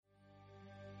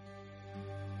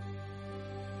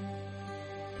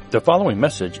The following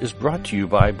message is brought to you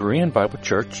by Berean Bible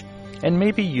Church and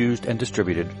may be used and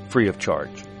distributed free of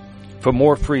charge. For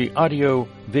more free audio,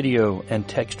 video, and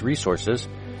text resources,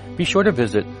 be sure to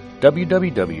visit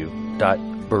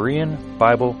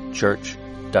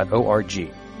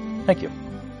www.bereanbiblechurch.org. Thank you.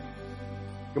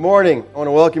 Good morning. I want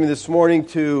to welcome you this morning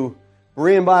to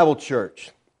Berean Bible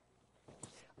Church.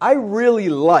 I really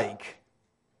like,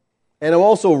 and I'm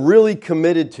also really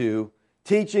committed to,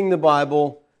 teaching the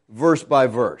Bible verse by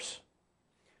verse.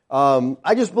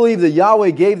 I just believe that Yahweh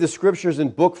gave the Scriptures in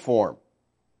book form.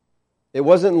 It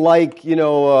wasn't like,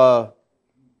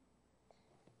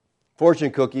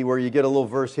 fortune cookie where you get a little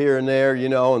verse here and there,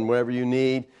 and whatever you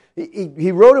need.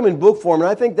 He wrote them in book form, and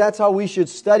I think that's how we should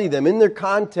study them, in their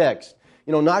context.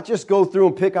 Not just go through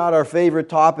and pick out our favorite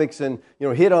topics and,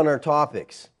 hit on our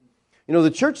topics.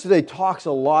 The church today talks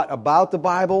a lot about the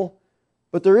Bible,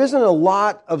 but there isn't a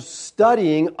lot of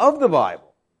studying of the Bible.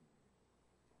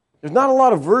 There's not a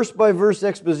lot of verse-by-verse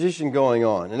exposition going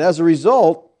on. And as a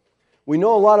result, we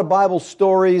know a lot of Bible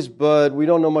stories, but we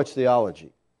don't know much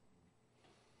theology.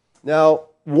 Now,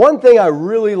 one thing I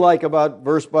really like about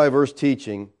verse-by-verse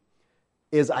teaching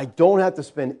is I don't have to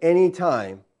spend any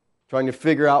time trying to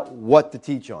figure out what to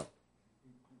teach on.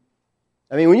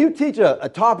 I mean, when you teach a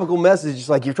topical message, it's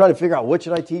like you're trying to figure out what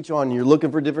should I teach on, and you're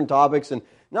looking for different topics. And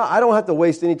no, I don't have to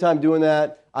waste any time doing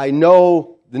that. I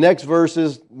know the next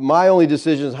verses. My only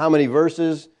decision is how many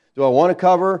verses do I want to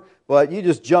cover, but you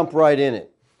just jump right in it.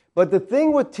 But the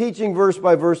thing with teaching verse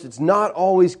by verse, it's not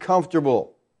always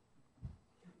comfortable.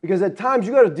 Because at times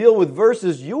you got to deal with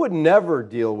verses you would never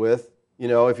deal with,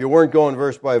 if you weren't going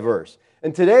verse by verse.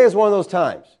 And today is one of those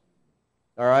times.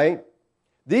 All right?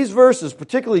 These verses,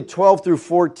 particularly 12 through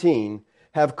 14,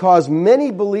 have caused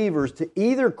many believers to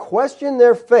either question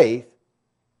their faith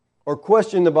or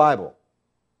question the Bible.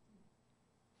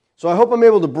 So I hope I'm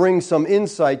able to bring some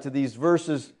insight to these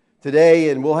verses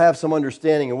today, and we'll have some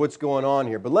understanding of what's going on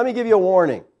here. But let me give you a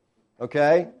warning,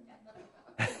 okay?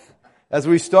 As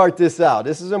we start this out.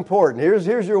 This is important.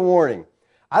 Here's your warning.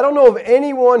 I don't know of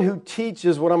anyone who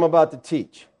teaches what I'm about to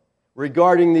teach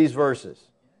regarding these verses.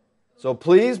 So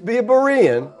please be a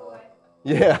Berean,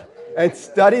 and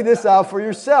study this out for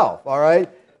yourself, all right?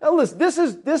 Now listen, this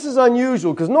is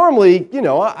unusual, because normally,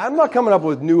 I'm not coming up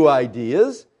with new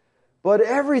ideas. But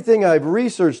everything I've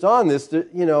researched on this,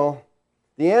 the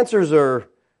answers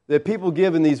that people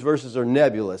give in these verses are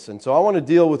nebulous. And so I want to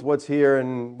deal with what's here,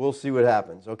 and we'll see what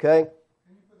happens, okay?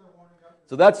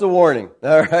 So that's the warning,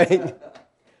 all right?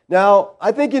 Now,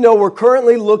 I think we're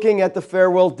currently looking at the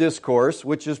farewell discourse,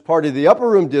 which is part of the upper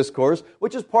room discourse,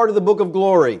 which is part of the book of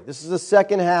glory. This is the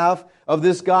second half of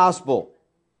this gospel.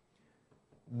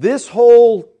 This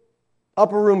whole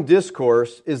upper room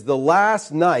discourse is the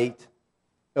last night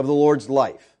of the Lord's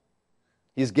life.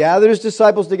 He's gathered His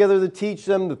disciples together to teach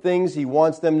them the things He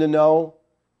wants them to know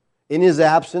in His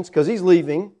absence, because He's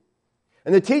leaving.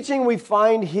 And the teaching we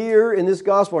find here in this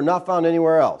gospel are not found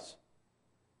anywhere else.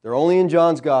 They're only in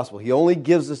John's gospel. He only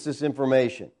gives us this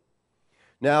information.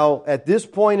 Now, at this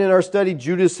point in our study,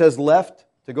 Judas has left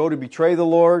to go to betray the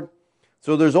Lord.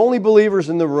 So there's only believers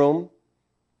in the room.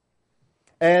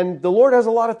 And the Lord has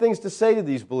a lot of things to say to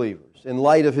these believers in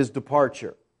light of His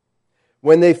departure.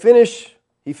 When they finish,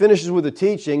 He finishes with a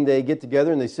teaching, they get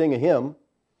together and they sing a hymn.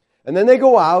 And then they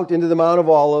go out into the Mount of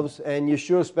Olives, and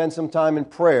Yeshua spends some time in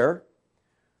prayer.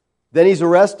 Then He's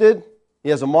arrested, He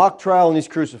has a mock trial, and He's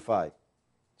crucified.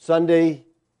 Sunday,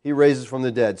 He raises from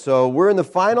the dead. So we're in the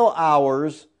final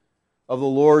hours of the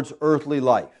Lord's earthly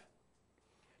life.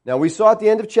 Now we saw at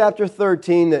the end of chapter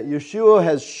 13 that Yeshua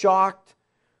has shocked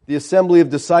the assembly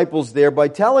of disciples there by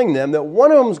telling them that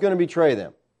one of them is going to betray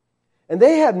them. And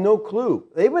they have no clue.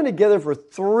 They've been together for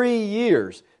 3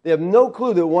 years. They have no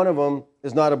clue that one of them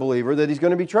is not a believer, that he's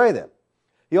going to betray them.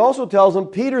 He also tells them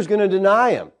Peter's going to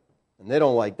deny Him. And they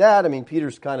don't like that. I mean,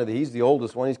 Peter's he's the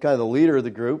oldest one. He's kind of the leader of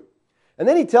the group. And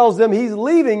then He tells them He's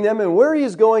leaving them, and where He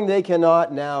is going, they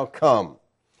cannot now come.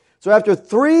 So after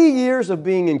 3 years of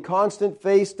being in constant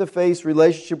face-to-face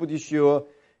relationship with Yeshua,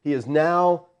 He is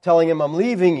now telling him, I'm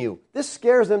leaving you. This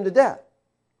scares them to death.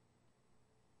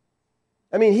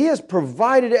 I mean, He has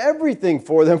provided everything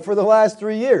for them for the last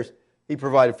 3 years. He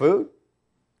provided food.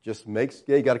 You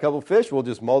got a couple of fish, we'll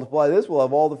just multiply this, we'll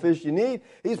have all the fish you need.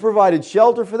 He's provided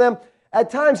shelter for them.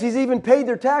 At times, He's even paid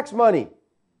their tax money.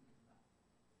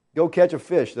 Go catch a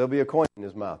fish, there'll be a coin in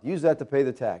his mouth. Use that to pay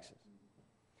the taxes.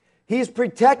 He's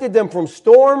protected them from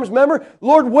storms. Remember,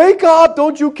 Lord, wake up,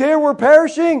 don't you care, we're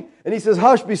perishing? And He says,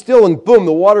 hush, be still, and boom,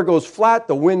 the water goes flat,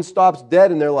 the wind stops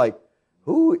dead, and they're like,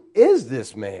 who is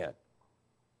this man?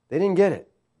 They didn't get it.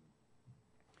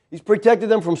 He's protected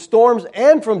them from storms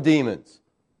and from demons.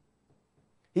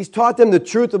 He's taught them the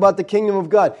truth about the kingdom of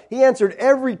God. He answered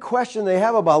every question they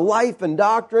have about life and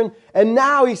doctrine. And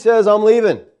now he says, I'm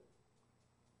leaving.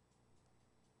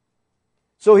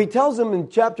 So he tells them in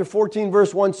chapter 14,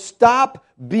 verse 1, stop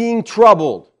being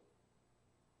troubled.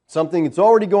 Something that's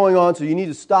already going on, so you need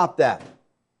to stop that.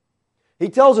 He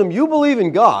tells them, you believe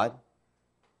in God,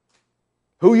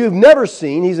 who you've never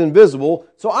seen. He's invisible.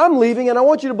 So I'm leaving, and I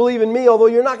want you to believe in me, although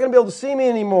you're not going to be able to see me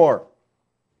anymore.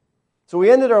 So we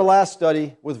ended our last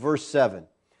study with verse 7.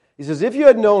 He says, if you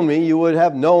had known me, you would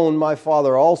have known my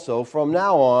Father also. From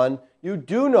now on, you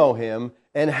do know him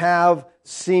and have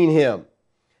seen him.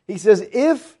 He says,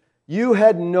 if you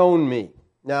had known me.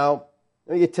 Now,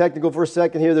 let me get technical for a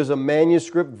second here. There's a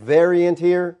manuscript variant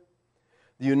here.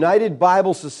 The United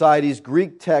Bible Society's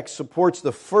Greek text supports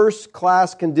the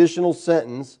first-class conditional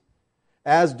sentence,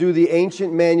 as do the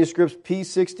ancient manuscripts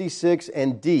P66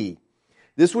 and D.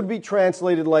 This would be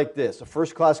translated like this, a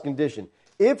first-class condition.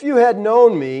 If you had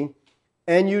known me,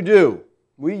 and you do,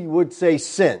 we would say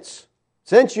since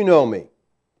you know me,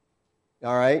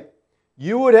 all right,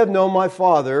 you would have known my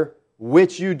Father,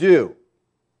 which you do.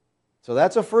 So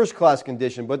that's a first-class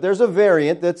condition, but there's a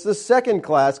variant that's the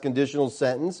second-class conditional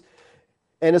sentence,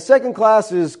 and a second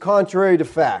class is contrary to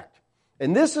fact.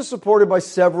 And this is supported by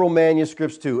several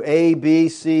manuscripts too. A, B,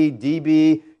 C, D,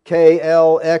 B, K,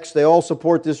 L, X, they all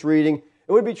support this reading.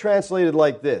 It would be translated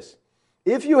like this.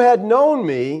 If you had known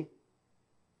me,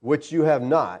 which you have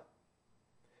not,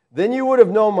 then you would have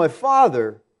known my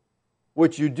Father,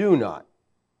 which you do not.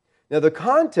 Now the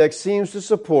context seems to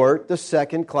support the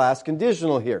second class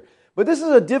conditional here. But this is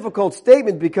a difficult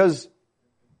statement because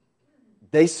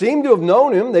they seem to have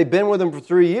known him. They've been with him for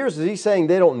 3 years. Is he saying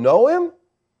they don't know him?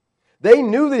 They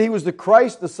knew that he was the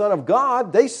Christ, the Son of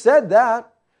God. They said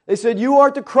that. They said, you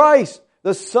are the Christ,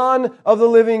 the Son of the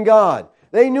living God.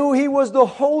 They knew he was the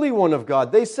Holy One of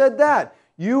God. They said that.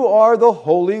 You are the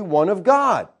Holy One of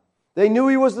God. They knew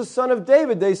he was the Son of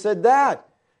David. They said that.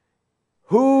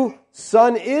 Whose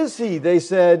son is he? They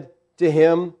said to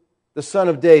him, the Son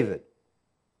of David.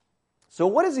 So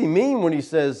what does he mean when he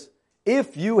says,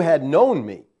 if you had known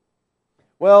me?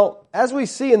 Well, as we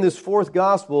see in this fourth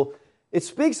gospel, it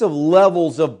speaks of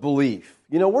levels of belief.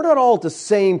 You know, we're not all at the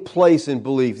same place in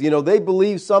belief. You know, they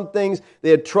believed some things, they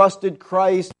had trusted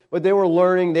Christ, but they were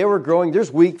learning, they were growing.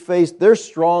 There's weak faith, there's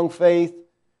strong faith,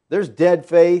 there's dead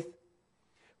faith.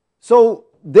 So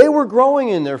they were growing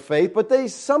in their faith, but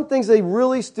some things they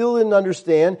really still didn't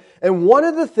understand. And one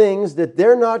of the things that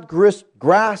they're not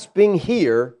grasping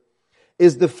here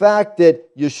is the fact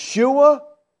that Yeshua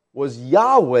was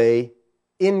Yahweh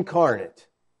incarnate.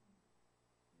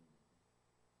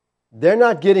 They're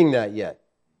not getting that yet.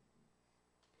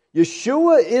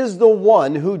 Yeshua is the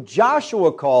one who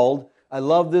Joshua called, I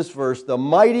love this verse, the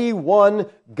mighty one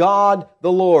God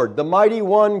the Lord, the mighty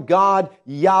one God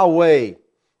Yahweh.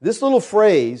 This little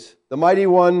phrase, the mighty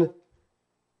one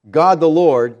God the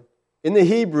Lord, in the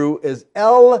Hebrew is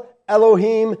El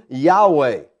Elohim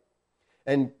Yahweh.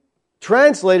 And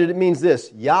translated, it means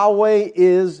this: Yahweh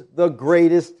is the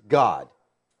greatest God.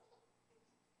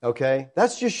 Okay?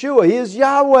 That's Yeshua. He is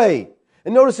Yahweh.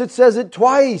 And notice it says it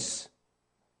twice.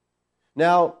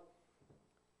 Now,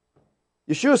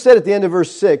 Yeshua said at the end of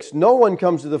verse 6, no one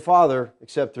comes to the Father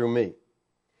except through me.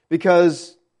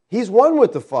 Because He's one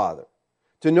with the Father.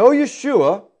 To know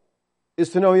Yeshua is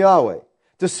to know Yahweh.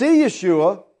 To see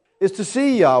Yeshua is to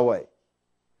see Yahweh.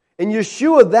 In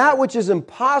Yeshua, that which is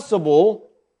impossible,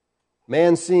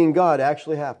 man seeing God,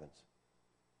 actually happens.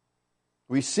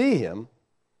 We see Him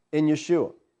in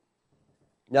Yeshua.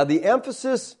 Now, the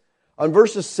emphasis on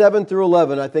verses 7 through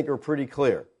 11, I think, are pretty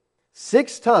clear.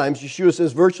 6 times, Yeshua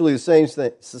says virtually the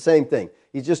same thing.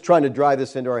 He's just trying to drive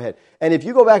this into our head. And if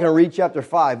you go back and read chapter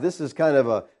 5, this is kind of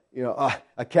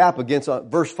a cap against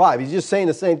verse 5. He's just saying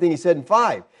the same thing he said in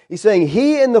 5. He's saying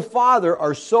He and the Father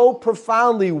are so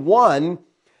profoundly one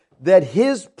that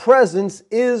His presence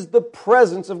is the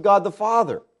presence of God the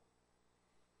Father.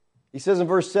 He says in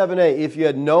verse 7a, if you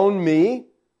had known me,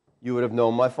 you would have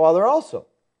known my Father also.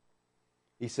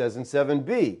 He says in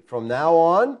 7b, from now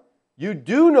on, you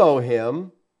do know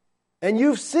Him, and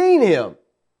you've seen Him.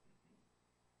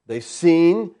 They've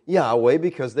seen Yahweh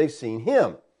because they've seen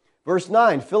Him. Verse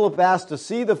 9, Philip asked to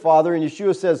see the Father, and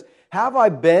Yeshua says, have I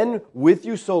been with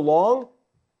you so long,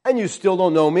 and you still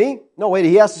don't know me? No, wait,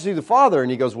 he has to see the Father. And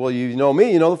he goes, well, you know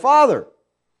me, you know the Father.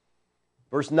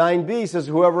 Verse 9b says,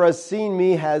 whoever has seen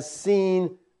me has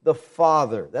seen the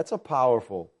Father. That's a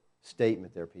powerful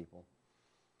statement there, people.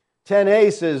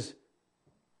 10a says,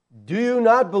 do you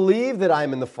not believe that I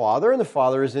am in the Father and the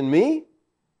Father is in me?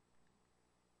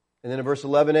 And then in verse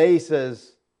 11a he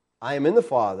says, I am in the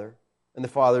Father and the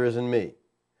Father is in me.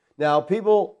 Now,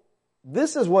 people,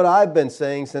 this is what I've been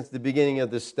saying since the beginning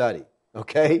of this study,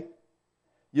 okay?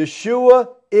 Yeshua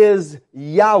is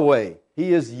Yahweh.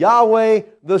 He is Yahweh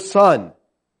the Son.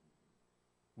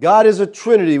 God is a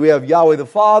Trinity. We have Yahweh the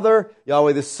Father,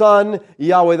 Yahweh the Son,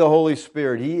 Yahweh the Holy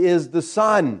Spirit. He is the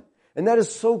Son. And that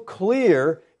is so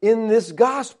clear in this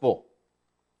gospel.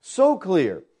 So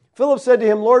clear. Philip said to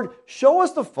him, Lord, show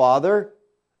us the Father,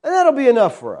 and that'll be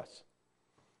enough for us.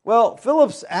 Well,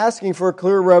 Philip's asking for a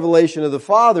clear revelation of the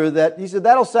Father that he said,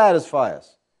 that'll satisfy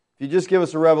us if you just give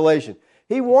us a revelation.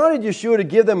 He wanted Yeshua to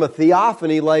give them a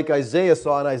theophany like Isaiah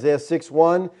saw in Isaiah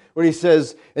 6:1 when he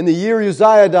says, in the year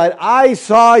Uzziah died, I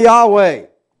saw Yahweh.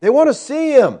 They want to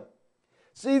see Him.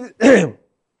 See,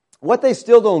 what they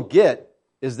still don't get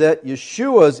is that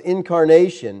Yeshua's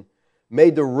incarnation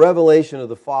made the revelation of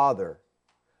the Father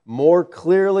more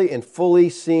clearly and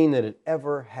fully seen than it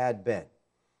ever had been.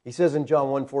 He says in John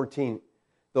 1:14,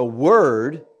 the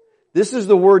Word, this is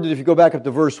the Word that if you go back up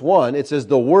to verse 1, it says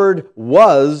the Word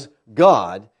was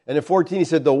God. And in 14 he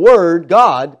said, the Word,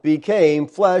 God, became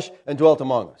flesh and dwelt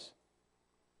among us.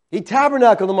 He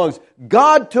tabernacled among us.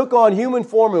 God took on human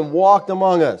form and walked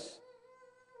among us.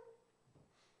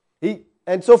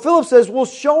 And so Philip says, well,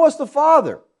 show us the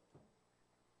Father.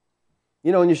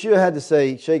 You know, and Yeshua had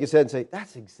to shake his head and say,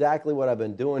 that's exactly what I've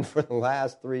been doing for the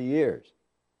last 3 years,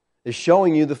 is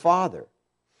showing you the Father.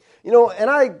 You know,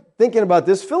 and thinking about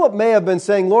this, Philip may have been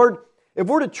saying, Lord, if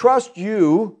we're to trust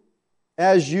you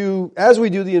as we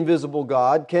do the invisible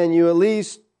God, can you at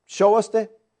least show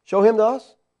Him to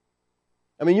us?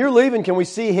 I mean, you're leaving, can we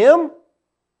see Him?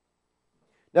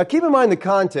 Now keep in mind the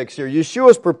context here. Yeshua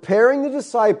is preparing the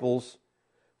disciples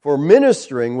for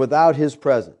ministering without His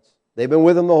presence. They've been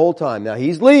with Him the whole time. Now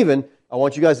He's leaving. I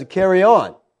want you guys to carry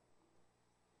on.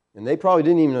 And they probably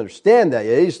didn't even understand that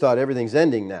yet. They just thought everything's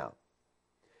ending now.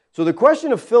 So the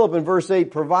question of Philip in verse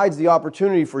 8 provides the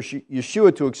opportunity for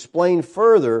Yeshua to explain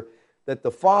further that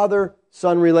the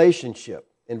Father-Son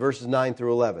relationship in verses 9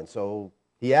 through 11. So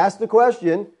he asked the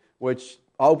question, which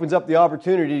opens up the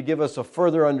opportunity to give us a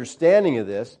further understanding of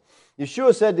this.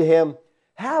 Yeshua said to him,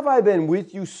 have I been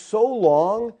with you so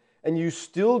long, and you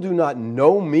still do not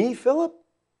know me, Philip?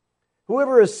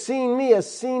 Whoever has seen me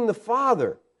has seen the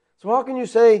Father. So how can you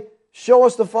say, show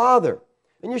us the Father?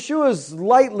 And Yeshua is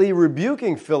lightly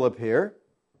rebuking Philip here.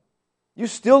 You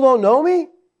still don't know me?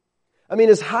 I mean,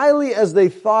 as highly as they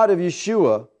thought of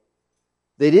Yeshua,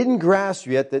 they didn't grasp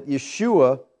yet that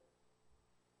Yeshua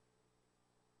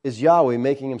is Yahweh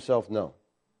making Himself known.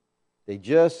 They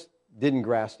just didn't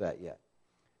grasp that yet.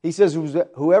 He says,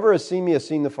 whoever has seen me has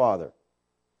seen the Father.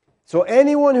 So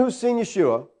anyone who's seen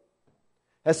Yeshua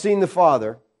has seen the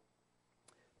Father.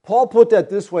 Paul put that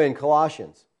this way in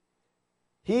Colossians.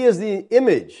 He is the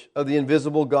image of the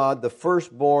invisible God, the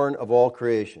firstborn of all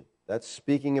creation. That's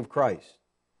speaking of Christ.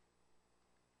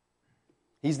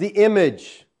 He's the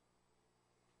image.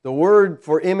 The word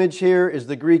for image here is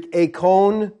the Greek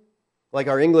eikon, like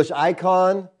our English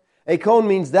icon. Eikon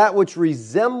means that which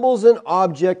resembles an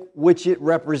object which it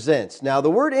represents. Now,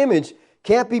 the word image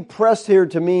can't be pressed here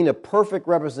to mean a perfect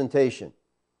representation,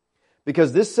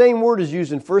 because this same word is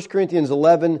used in 1 Corinthians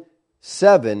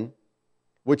 11:7,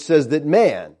 which says that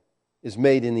man is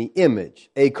made in the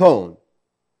image, eikon,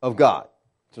 of God.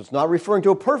 So it's not referring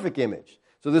to a perfect image.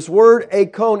 So this word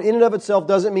eikon in and of itself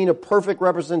doesn't mean a perfect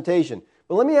representation.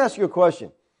 But let me ask you a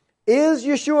question. Is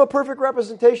Yeshua a perfect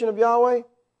representation of Yahweh?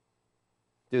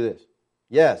 Do this.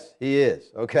 Yes, He is,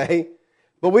 okay?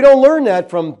 But we don't learn that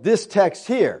from this text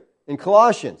here in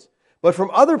Colossians. But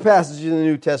from other passages in the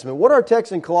New Testament, what our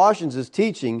text in Colossians is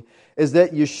teaching is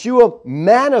that Yeshua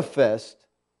manifests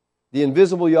the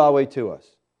invisible Yahweh to us.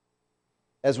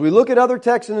 As we look at other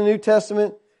texts in the New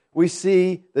Testament, we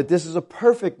see that this is a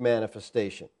perfect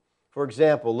manifestation. For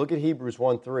example, look at Hebrews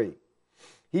 1:3.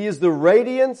 He is the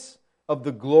radiance of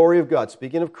the glory of God,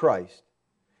 speaking of Christ,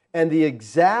 and the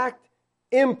exact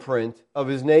imprint of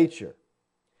His nature.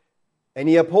 And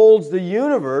He upholds the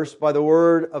universe by the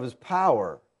word of His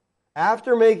power.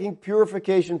 After making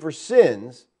purification for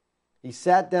sins, He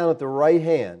sat down at the right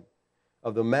hand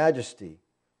of the Majesty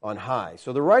on high.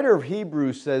 So the writer of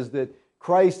Hebrews says that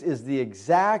Christ is the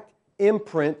exact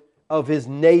imprint of His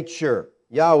nature,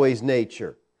 Yahweh's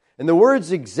nature. And the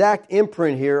words exact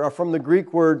imprint here are from the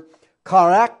Greek word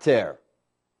character.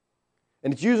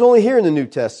 And it's used only here in the New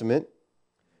Testament,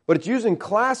 but it's used in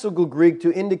classical Greek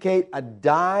to indicate a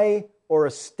die or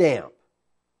a stamp.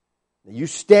 Now, you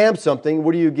stamp something,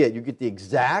 what do you get? You get the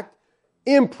exact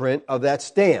imprint of that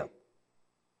stamp.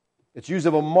 It's used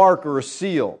of a mark or a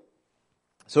seal.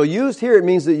 So used here, it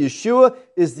means that Yeshua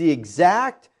is the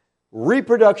exact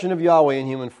reproduction of Yahweh in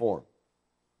human form.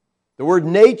 The word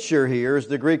nature here is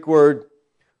the Greek word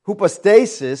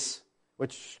hypostasis,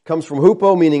 which comes from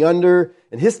hupo, meaning under,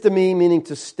 and histemi, meaning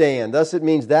to stand. Thus it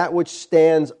means that which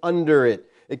stands under it.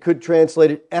 It could translate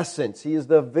it essence. He is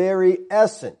the very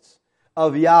essence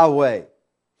of Yahweh.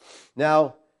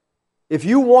 Now, if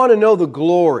you want to know the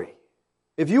glory,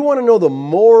 if you want to know the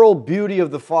moral beauty of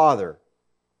the Father,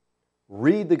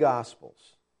 read the Gospels.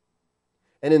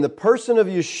 And in the person of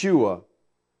Yeshua,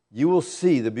 you will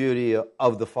see the beauty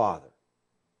of the Father.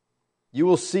 You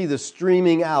will see the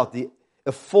streaming out, the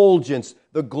effulgence,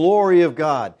 the glory of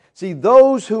God. See,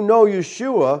 those who know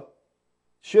Yeshua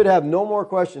should have no more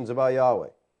questions about Yahweh.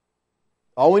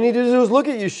 All we need to do is look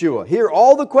at Yeshua. Here,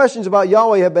 all the questions about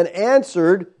Yahweh have been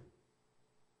answered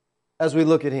as we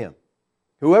look at Him.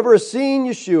 Whoever has seen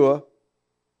Yeshua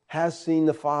has seen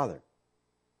the Father.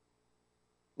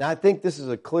 Now, I think this is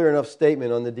a clear enough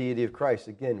statement on the deity of Christ.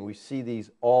 Again, we see these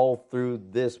all through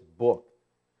this book.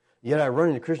 Yet I run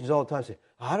into Christians all the time and say,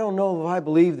 I don't know if I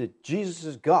believe that Jesus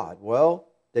is God. Well,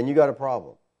 then you got a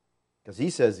problem. Because He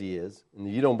says He is, and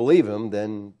you don't believe Him,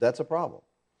 then that's a problem.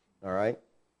 All right?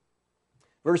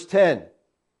 Verse 10.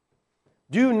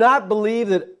 Do you not believe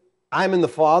that I'm in the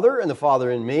Father, and the Father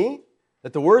in me?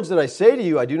 That the words that I say to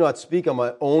you, I do not speak on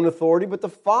my own authority, but the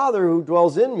Father who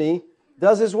dwells in me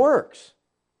does His works.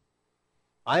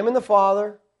 I'm in the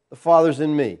Father's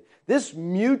in me. This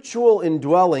mutual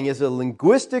indwelling is a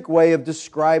linguistic way of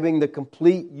describing the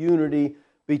complete unity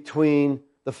between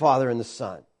the Father and the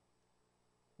Son.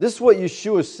 This is what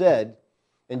Yeshua said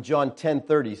in John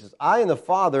 10:30. He says, I and the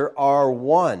Father are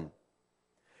one.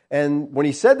 And when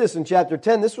He said this in chapter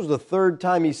 10, this was the third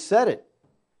time He said it.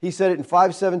 He said it in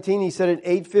 5:17, He said it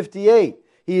in 8:58.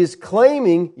 He is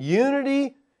claiming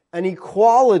unity and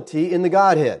equality in the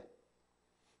Godhead.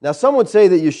 Now, some would say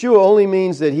that Yeshua only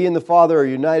means that He and the Father are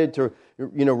united to,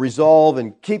 resolve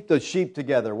and keep the sheep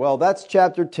together. Well, that's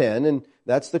chapter 10, and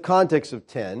that's the context of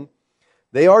 10.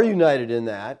 They are united in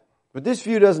that, but this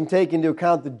view doesn't take into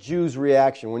account the Jews'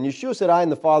 reaction. When Yeshua said, I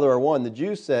and the Father are one, the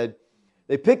Jews said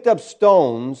they picked up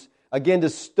stones again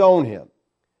to stone Him.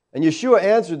 And Yeshua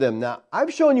answered them, now,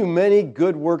 I've shown you many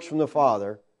good works from the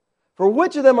Father. For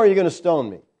which of them are you going to stone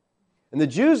me? And the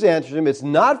Jews answered Him, it's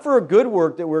not for a good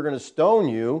work that we're going to stone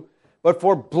you, but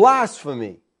for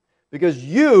blasphemy, because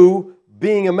you,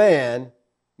 being a man,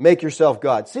 make yourself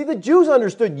God. See, the Jews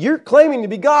understood you're claiming to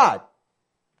be God.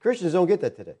 Christians don't get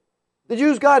that today. The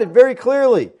Jews got it very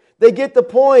clearly. They get the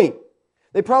point.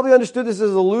 They probably understood this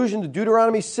as an allusion to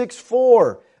Deuteronomy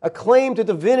 6:4, a claim to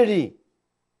divinity.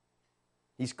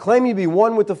 He's claiming to be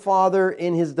one with the Father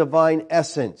in His divine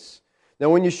essence. Now,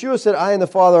 when Yeshua said, I and the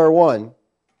Father are one,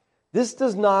 this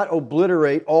does not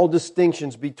obliterate all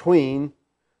distinctions between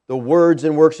the words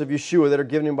and works of Yeshua that are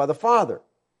given Him by the Father.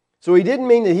 So He didn't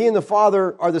mean that He and the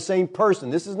Father are the same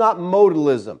person. This is not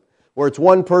modalism, where it's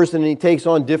one person and He takes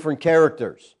on different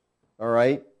characters. All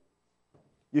right?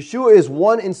 Yeshua is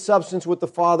one in substance with the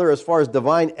Father as far as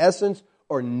divine essence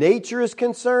or nature is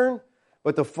concerned,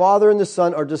 but the Father and the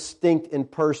Son are distinct in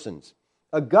persons.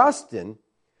 Augustine,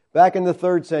 back in the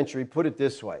 3rd century, put it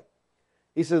this way.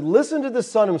 He said, listen to the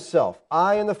Son Himself.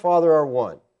 I and the Father are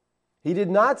one. He did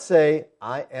not say,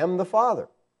 I am the Father,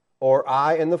 or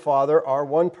I and the Father are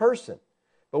one person.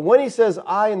 But when He says,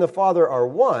 I and the Father are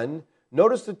one,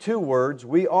 notice the two words,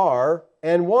 we are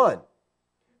and one.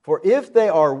 For if they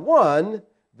are one,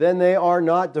 then they are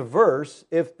not diverse.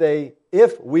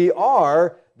 If we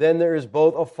are, then there is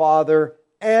both a Father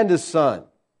and a Son.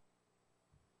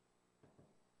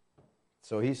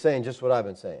 So he's saying just what I've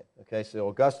been saying. Okay, so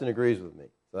Augustine agrees with me.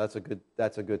 So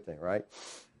that's a good thing, right?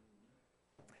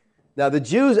 Now the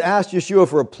Jews asked Yeshua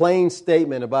for a plain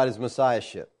statement about His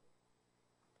messiahship.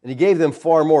 And He gave them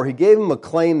far more. He gave them a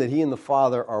claim that He and the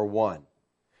Father are one.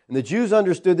 And the Jews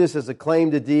understood this as a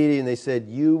claim to deity, and they said,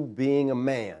 you being a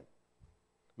man,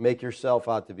 make yourself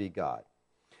out to be God.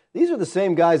 These are the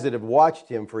same guys that have watched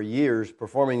Him for years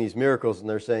performing these miracles, and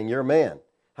they're saying, you're a man.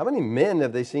 How many men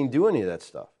have they seen do any of that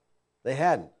stuff? They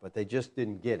hadn't, but they just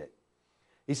didn't get it.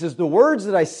 He says, the words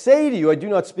that I say to you, I do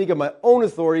not speak of my own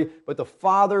authority, but the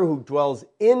Father who dwells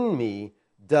in me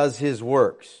does His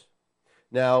works.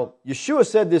 Now, Yeshua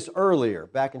said this earlier,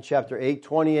 back in chapter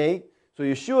 8:28. So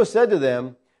Yeshua said to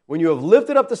them, when you have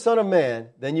lifted up the Son of Man,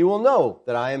 then you will know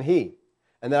that I am He,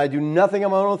 and that I do nothing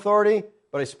of my own authority,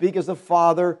 but I speak as the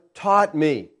Father taught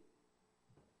me.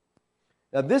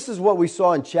 Now, this is what we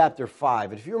saw in chapter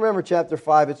 5. And if you remember chapter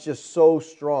 5, it's just so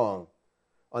strong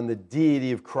on the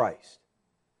deity of Christ.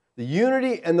 The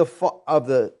unity and of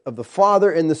the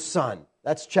Father and the Son.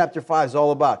 That's chapter 5 is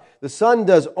all about. The Son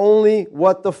does only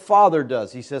what the Father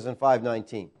does, He says in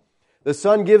 5:19. The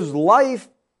Son gives life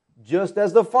just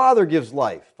as the Father gives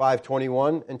life,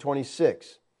 5:21 and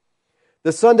 26.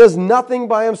 The Son does nothing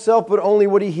by himself, but only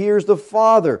what he hears the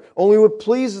Father, only what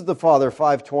pleases the Father,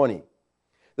 5:20.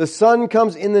 The Son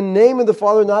comes in the name of the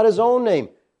Father, not his own name,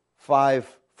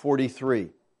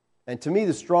 5:43. And to me,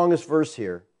 the strongest verse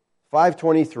here,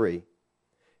 5:23,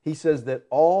 he says that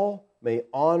all may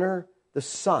honor the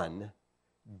Son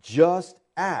just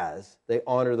as they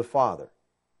honor the Father.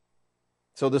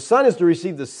 So the Son is to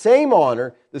receive the same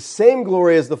honor, the same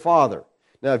glory as the Father.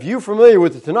 Now, if you're familiar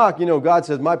with the Tanakh, you know God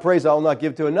says, my praise I will not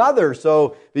give to another.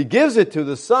 So if he gives it to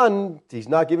the Son, he's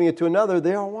not giving it to another.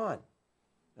 They are one.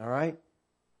 All right?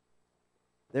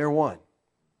 They're one.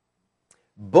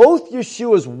 Both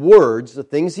Yeshua's words, the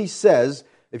things he says,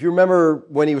 if you remember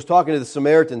when he was talking to the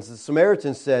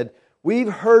Samaritans said,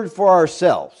 we've heard for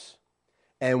ourselves,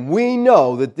 and we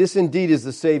know that this indeed is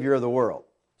the Savior of the world.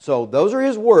 So those are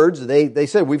his words. They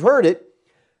said, we've heard it.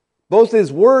 Both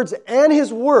his words and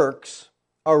his works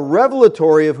are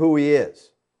revelatory of who he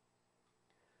is.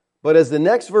 But as the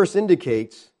next verse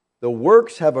indicates, the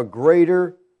works have a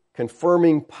greater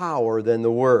confirming power than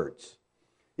the words.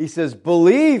 He says,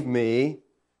 believe me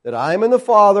that I am in the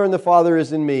Father and the Father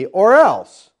is in me, or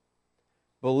else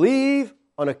believe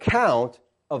on account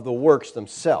of the works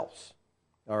themselves.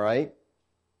 All right?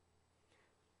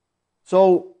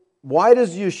 So, why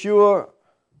does Yeshua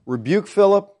rebuke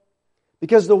Philip?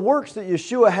 Because the works that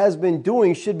Yeshua has been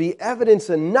doing should be evidence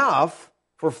enough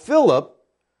for Philip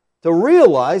to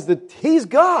realize that he's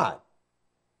God.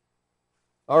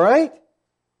 All right?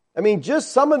 I mean,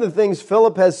 just some of the things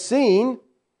Philip has seen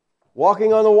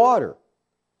walking on the water.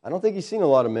 I don't think he's seen a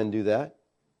lot of men do that.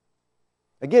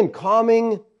 Again,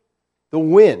 calming the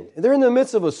wind. They're in the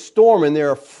midst of a storm and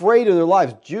they're afraid of their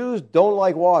lives. Jews don't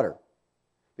like water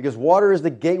because water is the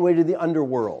gateway to the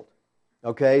underworld.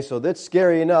 Okay, so that's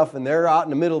scary enough, and they're out in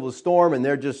the middle of a storm and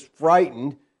they're just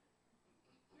frightened.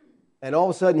 And all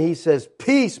of a sudden he says,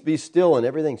 peace, be still, and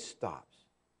everything stops.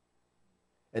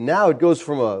 And now it goes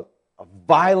from a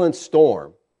violent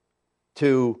storm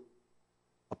to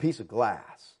a piece of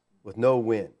glass with no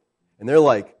wind. And they're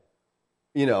like,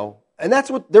 you know, and that's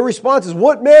what their response is,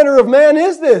 what manner of man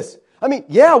is this? I mean,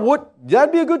 yeah,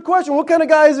 that'd be a good question. What kind of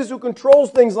guy is this who controls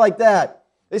things like that?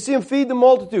 They see him feed the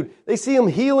multitude. They see him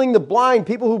healing the blind,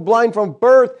 people who blind from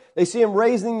birth. They see him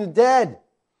raising the dead.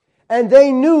 And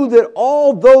they knew that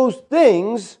all those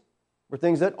things were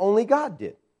things that only God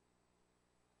did.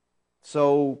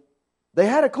 So they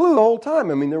had a clue the whole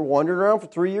time. I mean, they're wandering around for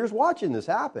 3 years watching this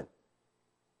happen.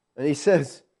 And he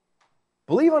says,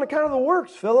 believe on account of the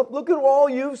works, Philip. Look at all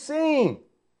you've seen.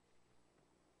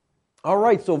 All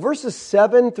right, so verses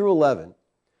 7 through 11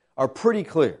 are pretty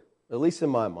clear, at least in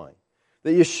my mind,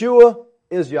 that Yeshua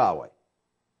is Yahweh.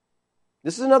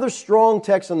 This is another strong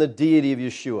text on the deity of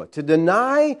Yeshua. To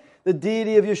deny the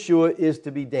deity of Yeshua is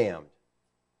to be damned.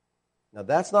 Now,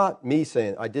 that's not me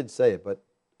saying, I did say it, but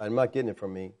I'm not getting it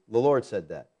from me. The Lord said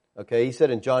that. Okay, he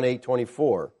said in John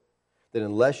 8:24, that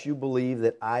unless you believe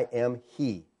that I am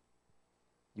He,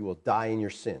 you will die in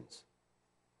your sins.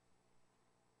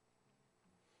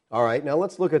 All right, now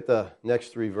let's look at the next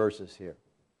 3 verses here.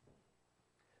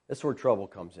 That's where trouble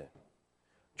comes in.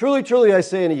 Truly, truly, I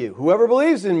say unto you, whoever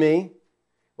believes in me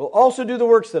will also do the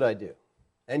works that I do.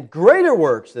 And greater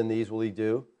works than these will he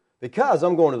do, because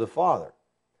I'm going to the Father.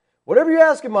 Whatever you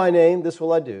ask in my name, this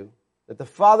will I do, that the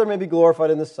Father may be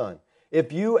glorified in the Son.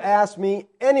 If you ask me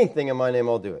anything in my name,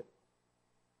 I'll do it.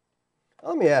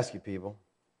 Let me ask you, people,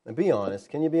 and be honest.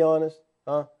 Can you be honest?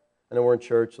 Huh? I know we're in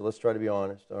church, so let's try to be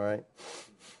honest, all right?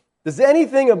 Does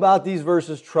anything about these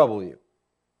verses trouble you?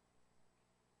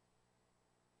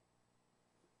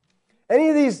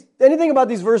 Anything about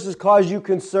these verses cause you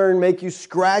concern, make you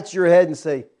scratch your head and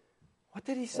say, what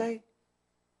did he say?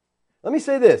 Let me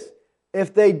say this.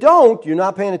 If they don't, you're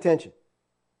not paying attention.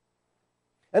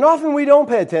 And often we don't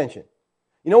pay attention.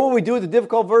 You know what we do with the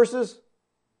difficult verses?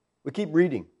 We keep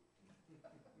reading.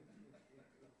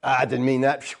 I didn't mean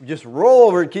that. Just roll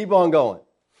over and keep on going.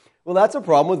 Well, that's a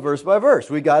problem with verse by verse.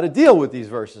 We got to deal with these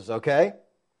verses, okay?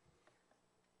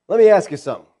 Let me ask you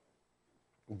something.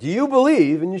 Do you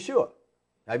believe in Yeshua?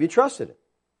 Have you trusted Him?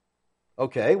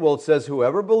 Okay, well, it says,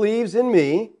 whoever believes in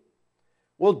me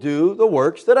will do the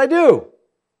works that I do.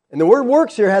 And the word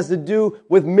works here has to do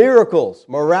with miracles,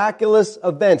 miraculous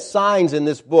events, signs in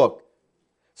this book.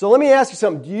 So let me ask you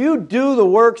something. Do you do the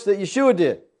works that Yeshua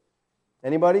did?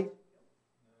 Anybody?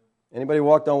 Anybody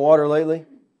walked on water lately?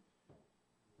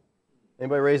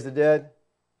 Anybody raised the dead?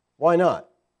 Why not?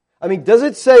 I mean, does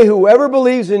it say whoever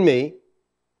believes in me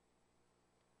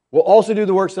will also do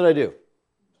the works that I do?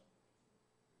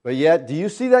 But yet, do you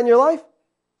see that in your life?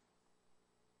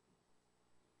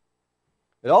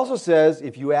 It also says,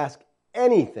 if you ask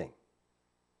anything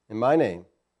in my name,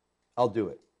 I'll do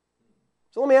it.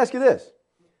 So let me ask you this.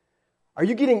 Are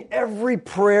you getting every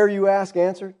prayer you ask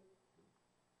answered?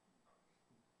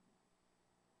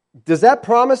 Does that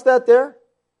promise that there?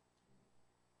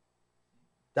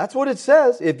 That's what it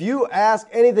says. If you ask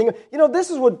anything, this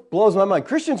is what blows my mind.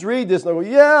 Christians read this and they go,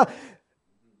 yeah.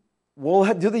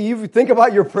 Well, do you think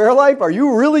about your prayer life? Are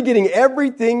you really getting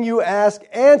everything you ask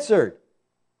answered?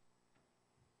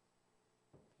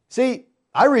 See,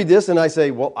 I read this and I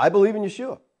say, well, I believe in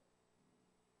Yeshua.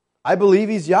 I believe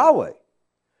He's Yahweh.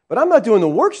 But I'm not doing the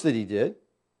works that He did.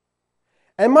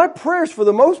 And my prayers, for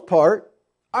the most part,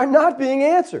 are not being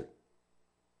answered.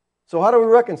 So how do we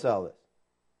reconcile this?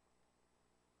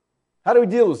 How do we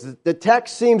deal with this? The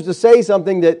text seems to say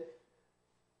something that,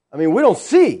 we don't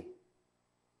see.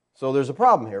 So there's a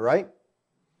problem here, right?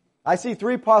 I see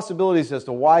three possibilities as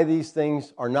to why these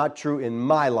things are not true in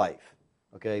my life.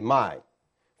 Okay,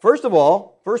 First of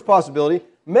all, first possibility,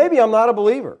 maybe I'm not a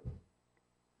believer.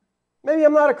 Maybe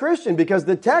I'm not a Christian because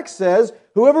the text says,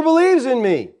 whoever believes in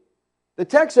me. The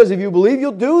text says, if you believe,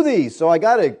 you'll do these. So I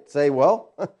got to say,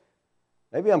 well,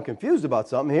 maybe I'm confused about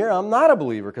something here. I'm not a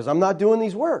believer because I'm not doing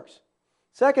these works.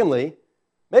 Secondly,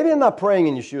 maybe I'm not praying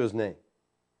in Yeshua's name.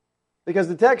 Because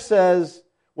the text says,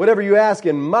 whatever you ask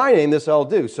in my name, this I'll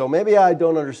do. So maybe I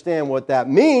don't understand what that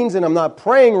means and I'm not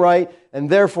praying right and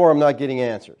therefore I'm not getting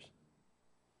answers.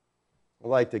 I'd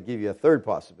like to give you a third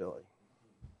possibility.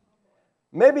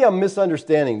 Maybe I'm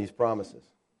misunderstanding these promises.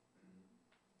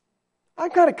 I'm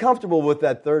kind of comfortable with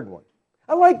that third one.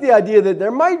 I like the idea that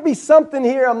there might be something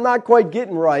here I'm not quite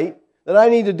getting right that I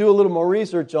need to do a little more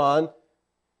research on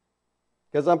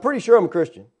because I'm pretty sure I'm a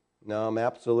Christian. No, I'm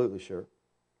absolutely sure.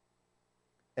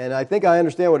 And I think I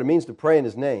understand what it means to pray in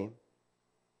His name.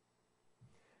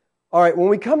 All right, when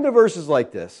we come to verses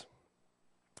like this,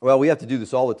 well, we have to do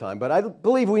this all the time, but I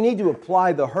believe we need to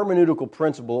apply the hermeneutical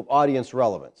principle of audience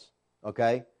relevance.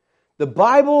 Okay? The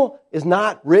Bible is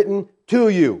not written to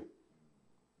you.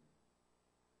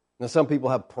 Now, some people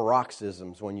have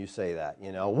paroxysms when you say that.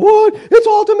 What? It's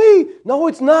all to me. No,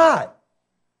 it's not.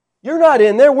 You're not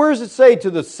in there. Where does it say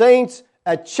to the saints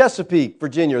at Chesapeake,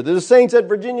 Virginia? The saints at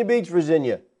Virginia Beach,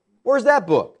 Virginia. Where's that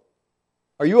book?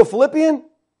 Are you a Philippian?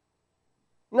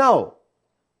 No.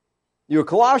 You a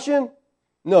Colossian?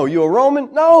 No. You a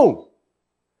Roman? No.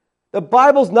 The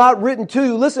Bible's not written to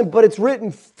you. Listen, but it's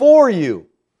written for you.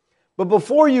 But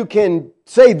before you can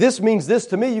say this means this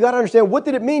to me, you got to understand what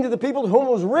did it mean to the people to whom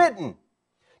it was written?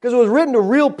 Because it was written to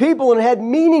real people and it had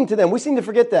meaning to them. We seem to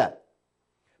forget that.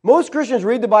 Most Christians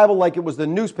read the Bible like it was the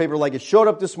newspaper, like it showed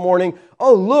up this morning.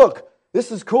 Oh, look,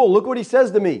 this is cool. Look what he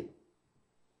says to me.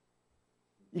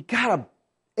 You got an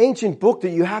ancient book that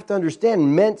you have to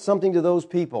understand meant something to those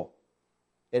people.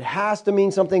 It has to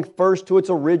mean something first to its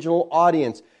original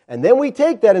audience. And then we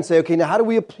take that and say, okay, now how do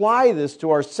we apply this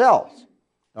to ourselves?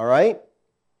 All right?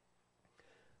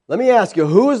 Let me ask you,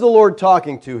 who is the Lord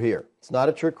talking to here? It's not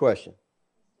a trick question.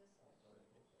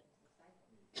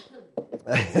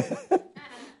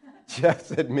 Jeff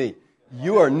said me.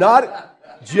 You are not,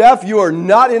 Jeff, you are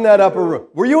not in that upper room.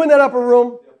 Were you in that upper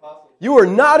room? You were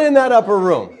not in that upper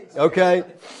room, okay?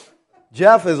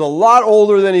 Jeff is a lot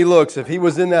older than he looks if he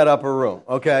was in that upper room,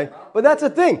 okay? But that's the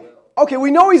thing. Okay,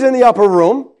 we know he's in the upper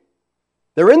room.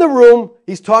 They're in the room.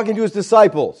 He's talking to his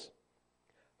disciples.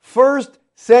 First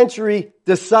century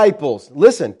disciples.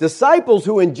 Listen, disciples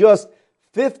who in just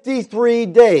 53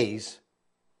 days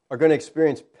are going to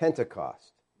experience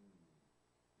Pentecost.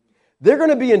 They're going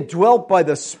to be indwelt by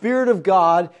the Spirit of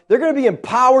God. They're going to be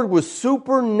empowered with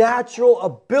supernatural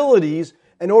abilities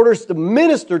in order to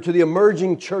minister to the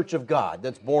emerging church of God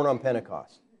that's born on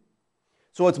Pentecost.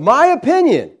 So it's my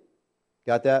opinion.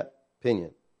 Got that?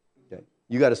 Opinion. Okay.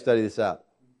 You got to study this out.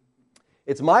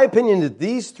 It's my opinion that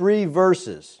these three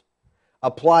verses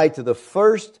apply to the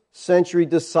first century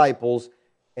disciples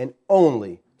and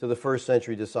only to the first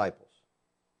century disciples.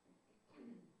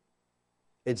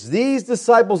 It's these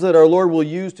disciples that our Lord will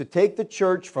use to take the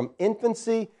church from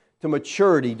infancy to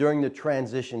maturity during the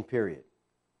transition period.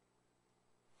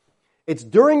 It's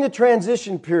during the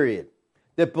transition period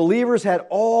that believers had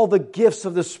all the gifts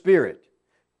of the Spirit.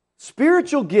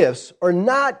 Spiritual gifts are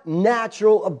not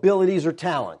natural abilities or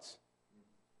talents.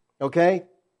 Okay?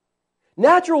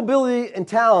 Natural ability and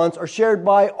talents are shared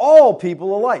by all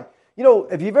people alike.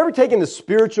 If you've ever taken the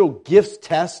spiritual gifts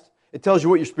test, it tells you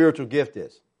what your spiritual gift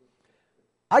is.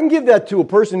 I can give that to a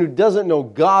person who doesn't know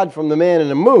God from the man in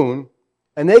the moon,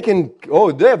 and they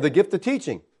have the gift of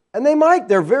teaching. And they might.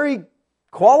 They're very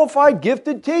qualified,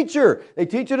 gifted teacher. They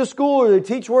teach at a school or they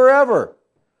teach wherever.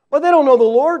 But they don't know the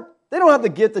Lord. They don't have the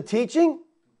gift of teaching.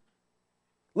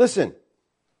 Listen,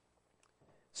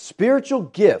 spiritual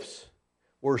gifts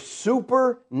were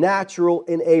supernatural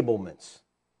enablements.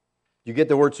 You get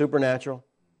the word supernatural?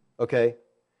 Okay.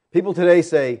 People today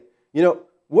say,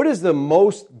 what is the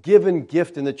most given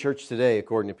gift in the church today,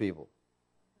 according to people?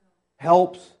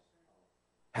 Helps.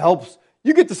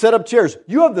 You get to set up chairs.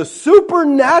 You have the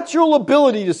supernatural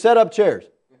ability to set up chairs.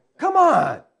 Come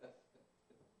on.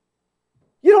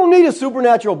 You don't need a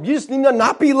supernatural. You just need to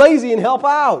not be lazy and help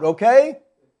out, okay?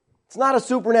 It's not a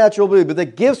supernatural ability, but the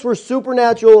gifts were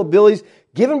supernatural abilities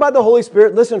given by the Holy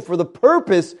Spirit, listen, for the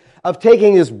purpose of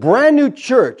taking this brand new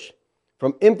church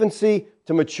from infancy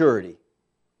to maturity.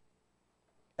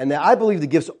 And I believe the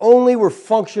gifts only were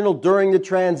functional during the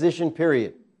transition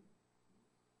period.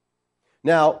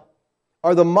 Now,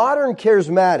 are the modern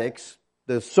charismatics,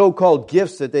 the so-called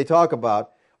gifts that they talk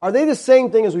about, are they the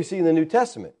same thing as we see in the New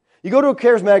Testament? You go to a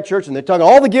charismatic church and they're talking,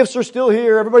 all the gifts are still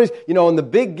here, everybody's, and the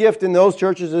big gift in those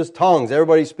churches is tongues.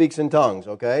 Everybody speaks in tongues,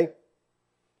 okay?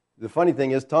 The funny thing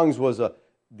is, tongues was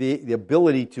the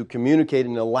ability to communicate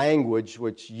in a language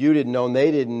which you didn't know and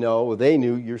they didn't know. Well, they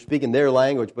knew you're speaking their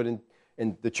language, but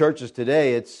in the churches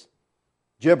today, it's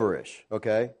gibberish,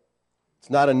 okay? It's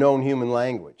not a known human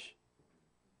language.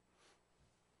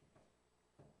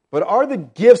 But are the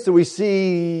gifts that we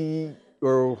see,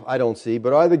 or I don't see,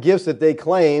 but are the gifts that they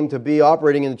claim to be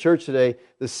operating in the church today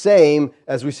the same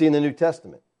as we see in the New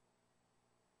Testament?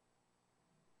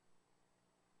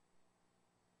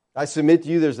 I submit to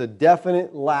you there's a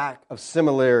definite lack of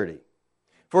similarity.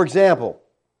 For example,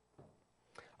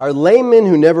 are laymen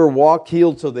who never walked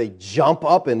healed so they jump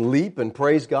up and leap and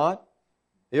praise God?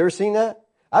 You ever seen that?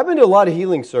 I've been to a lot of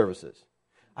healing services.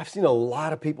 I've seen a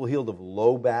lot of people healed of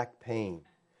low back pain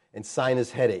and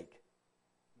sinus headache.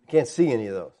 I can't see any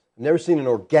of those. I've never seen an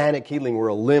organic healing where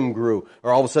a limb grew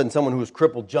or all of a sudden someone who was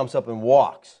crippled jumps up and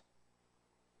walks.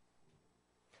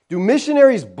 Do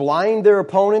missionaries blind their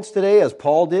opponents today as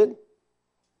Paul did?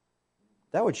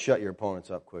 That would shut your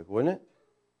opponents up quick, wouldn't it?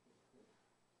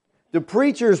 Do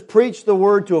preachers preach the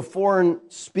word to a foreign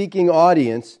speaking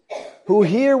audience who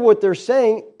hear what they're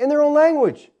saying in their own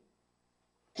language?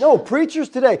 No, preachers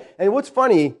today. And what's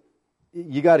funny,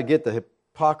 you got to get the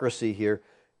hypocrisy here.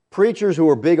 Preachers who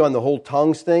are big on the whole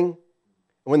tongues thing,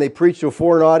 when they preach to a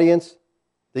foreign audience,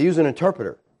 they use an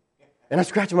interpreter. And I'm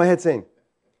scratching my head saying,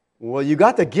 well, you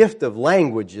got the gift of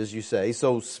languages, you say,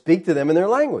 so speak to them in their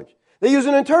language. They use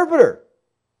an interpreter.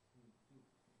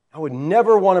 I would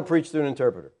never want to preach to an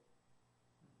interpreter.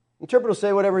 Interpreter will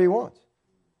say whatever he wants,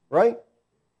 right?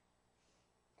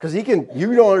 Because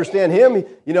you don't understand him.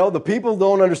 The people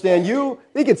don't understand you.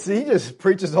 He just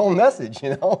preaches his own message,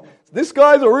 This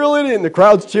guy's a real idiot, and the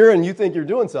crowd's cheering, and you think you're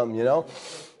doing something, How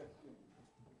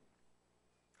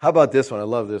about this one? I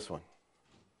love this one.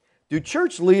 Do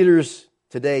church leaders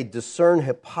today discern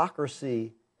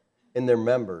hypocrisy in their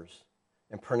members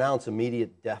and pronounce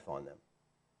immediate death on them?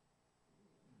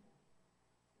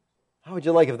 How would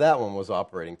you like if that one was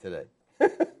operating today?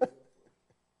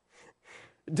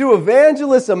 Do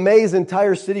evangelists amaze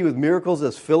entire city with miracles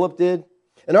as Philip did?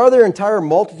 And are there entire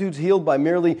multitudes healed by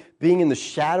merely being in the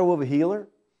shadow of a healer?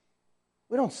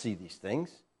 We don't see these things.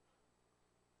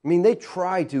 I mean, they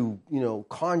try to,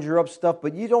 conjure up stuff,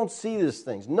 but you don't see these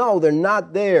things. No, they're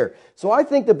not there. So I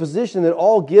think the position that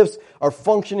all gifts are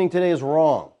functioning today is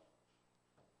wrong.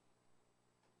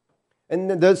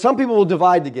 And some people will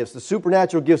divide the gifts. The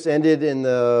supernatural gifts ended and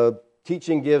the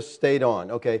teaching gifts stayed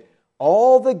on. Okay,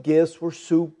 all the gifts were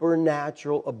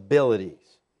supernatural abilities.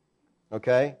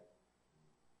 Okay?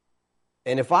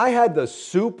 And if I had the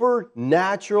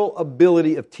supernatural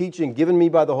ability of teaching given me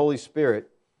by the Holy Spirit,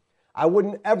 I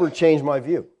wouldn't ever change my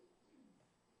view.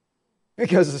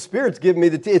 Because the Spirit's given me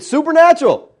it's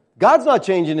supernatural. God's not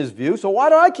changing His view, so why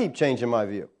do I keep changing my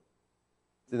view?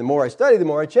 The more I study, the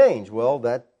more I change. Well,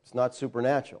 that's not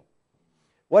supernatural.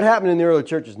 What happened in the early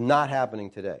church is not happening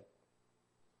today.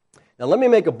 Now, let me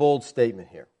make a bold statement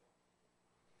here.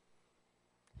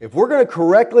 If we're going to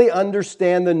correctly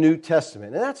understand the New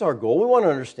Testament, and that's our goal, we want to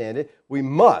understand it, we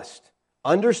must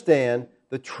understand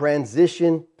the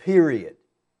transition period.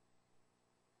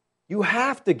 You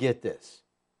have to get this.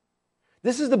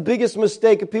 This is the biggest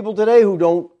mistake of people today who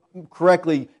don't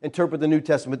correctly interpret the New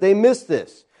Testament. They miss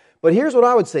this. But here's what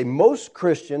I would say. Most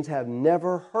Christians have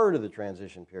never heard of the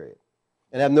transition period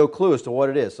and have no clue as to what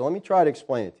it is. So let me try to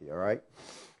explain it to you, all right?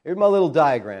 Here's my little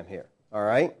diagram here, all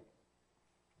right?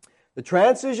 The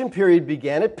transition period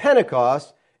began at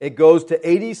Pentecost. It goes to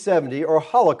AD 70, or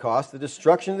Holocaust, the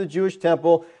destruction of the Jewish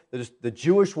temple, the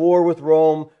Jewish war with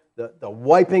Rome, the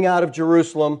wiping out of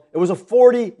Jerusalem. It was a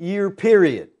 40-year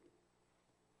period.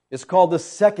 It's called the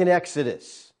Second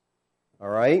Exodus, all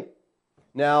right?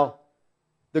 Now,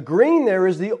 the green there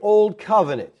is the Old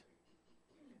Covenant.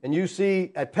 And you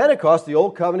see, at Pentecost, the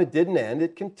Old Covenant didn't end.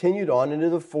 It continued on into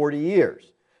the 40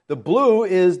 years. The blue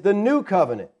is the New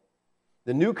Covenant.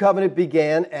 The New Covenant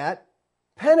began at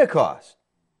Pentecost.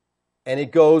 And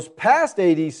it goes past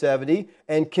AD 70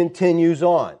 and continues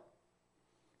on.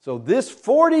 So this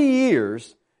 40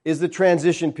 years is the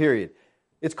transition period.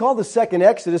 It's called the second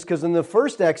Exodus because in the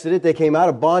first Exodus, they came out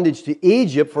of bondage to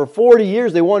Egypt. For 40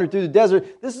 years, they wandered through the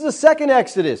desert. This is the second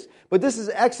Exodus. But this is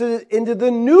Exodus into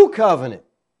the New Covenant.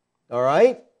 All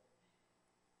right?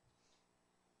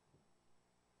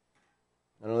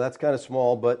 I know that's kind of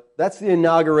small, but that's the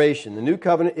inauguration. The New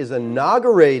Covenant is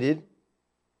inaugurated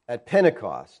at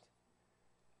Pentecost,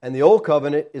 and the Old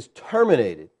Covenant is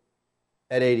terminated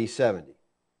at AD 70.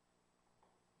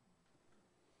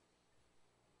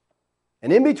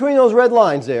 And in between those red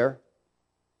lines there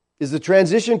is the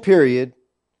transition period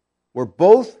where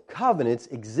both covenants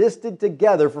existed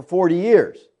together for 40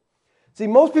 years. See,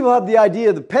 most people have the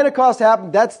idea that Pentecost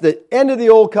happened, that's the end of the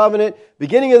Old Covenant,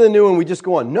 beginning of the New, and we just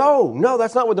go on. No,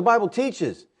 that's not what the Bible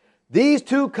teaches. These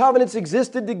two covenants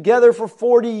existed together for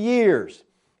 40 years.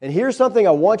 And here's something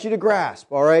I want you to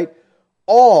grasp, all right?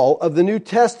 All of the New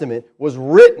Testament was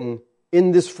written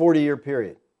in this 40-year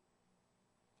period.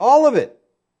 All of it.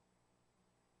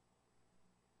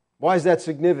 Why is that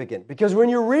significant? Because when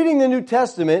you're reading the New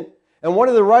Testament, and one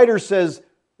of the writers says,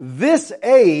 this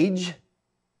age,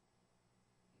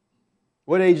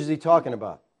 what age is he talking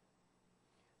about?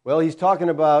 Well, he's talking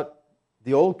about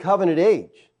the Old Covenant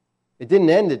age. It didn't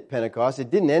end at Pentecost.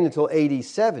 It didn't end until AD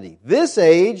 70. This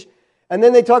age, and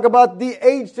then they talk about the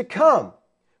age to come.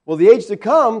 Well, the age to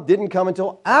come didn't come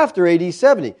until after AD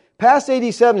 70. Past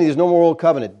AD 70, there's no more Old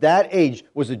Covenant. That age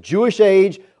was a Jewish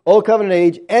age. Old Covenant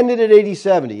age ended at AD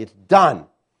 70. It's done.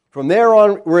 From there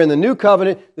on, we're in the New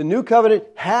Covenant. The New Covenant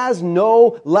has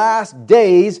no last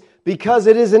days because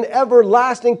it is an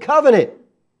everlasting covenant.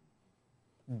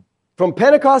 From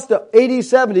Pentecost to AD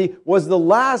 70 was the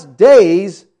last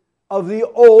days of the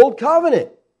Old Covenant.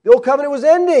 The Old Covenant was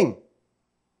ending.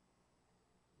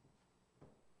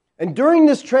 And during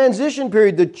this transition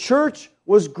period, the church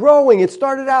was growing. It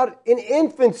started out in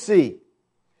infancy,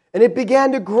 and it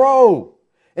began to grow,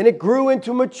 and it grew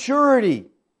into maturity.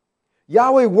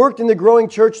 Yahweh worked in the growing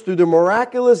church through the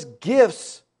miraculous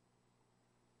gifts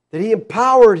that He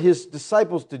empowered His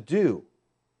disciples to do.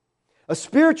 A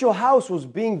spiritual house was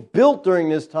being built during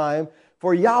this time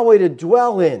for Yahweh to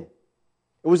dwell in.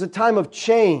 It was a time of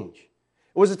change.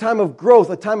 It was a time of growth,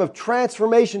 a time of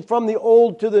transformation from the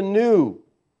old to the new.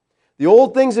 The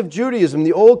old things of Judaism,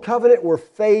 the old covenant, were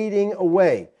fading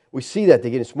away. We see that.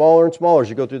 They're getting smaller and smaller as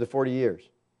you go through the 40 years.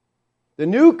 The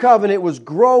new covenant was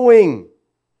growing.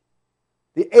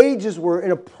 The ages were in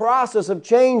a process of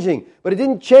changing. But it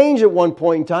didn't change at one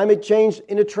point in time. It changed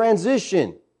in a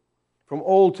transition from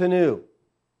old to new.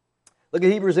 Look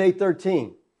at Hebrews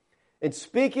 8:13. And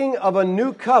speaking of a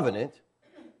new covenant,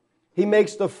 he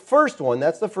makes the first one,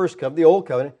 that's the first covenant, the old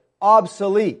covenant,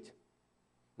 obsolete.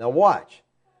 Now watch.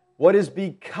 What is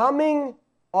becoming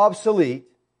obsolete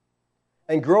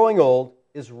and growing old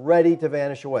is ready to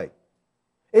vanish away.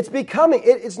 It's becoming,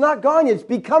 it's not gone yet, it's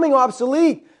becoming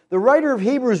obsolete. The writer of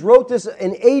Hebrews wrote this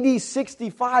in AD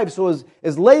 65, so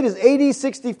as late as AD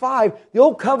 65, the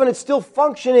old covenant's still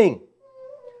functioning,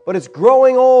 but it's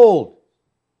growing old.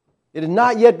 It had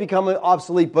not yet become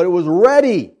obsolete, but it was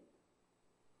ready.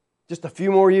 Just a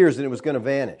few more years and it was going to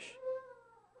vanish.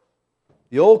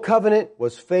 The old covenant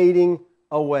was fading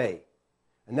away.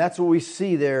 And that's what we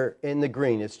see there in the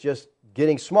green. It's just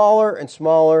getting smaller and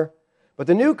smaller. But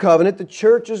the new covenant, the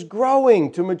church is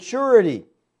growing to maturity.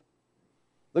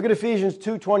 Look at Ephesians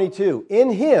 2:22. In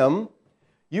Him,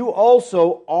 you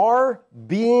also are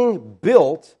being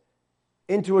built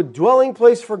into a dwelling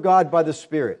place for God by the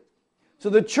Spirit. So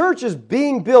the church is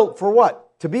being built for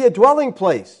what? To be a dwelling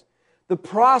place. The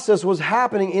process was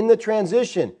happening in the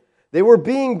transition. They were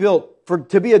being built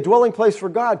to be a dwelling place for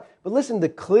God. But listen, the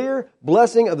clear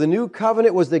blessing of the new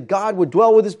covenant was that God would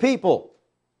dwell with His people.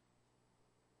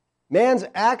 Man's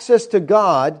access to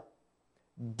God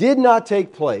did not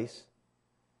take place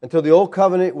until the old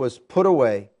covenant was put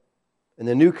away and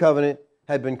the new covenant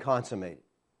had been consummated.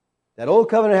 That old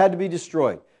covenant had to be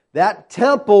destroyed. That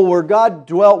temple where God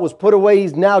dwelt was put away.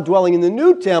 He's now dwelling in the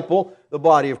new temple, the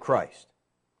body of Christ.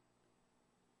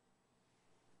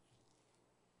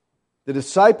 The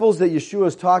disciples that Yeshua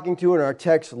is talking to in our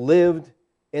text lived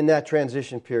in that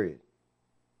transition period.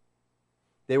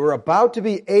 They were about to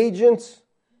be agents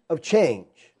of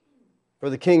change for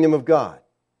the kingdom of God,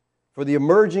 for the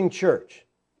emerging church.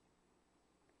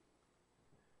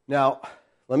 Now,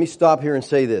 let me stop here and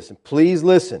say this, and please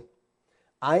listen.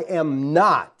 I am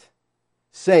not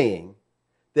saying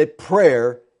that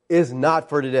prayer is not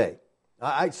for today.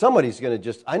 Somebody's going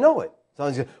to I know it.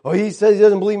 Somebody's going, oh, he says he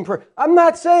doesn't believe in prayer. I'm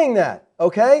not saying that,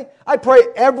 okay? I pray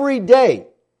every day.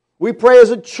 We pray as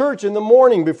a church in the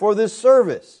morning before this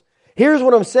service. Here's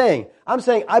what I'm saying. I'm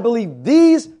saying I believe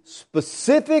these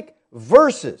specific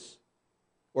verses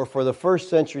were for the first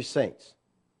century saints.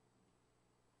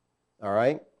 All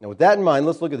right? Now, with that in mind,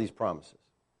 let's look at these promises.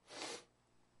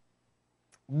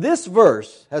 This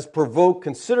verse has provoked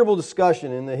considerable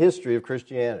discussion in the history of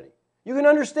Christianity. You can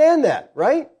understand that,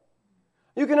 right?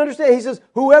 You can understand. He says,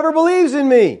 whoever believes in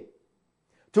me.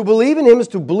 To believe in Him is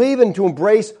to believe and to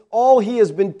embrace all He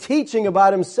has been teaching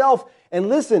about Himself. And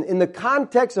listen, in the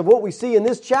context of what we see in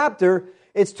this chapter,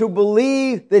 it's to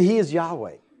believe that He is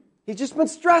Yahweh. He's just been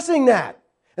stressing that.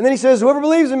 And then He says, whoever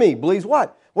believes in me, believes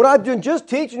what? What I've been just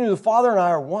teaching you, the Father and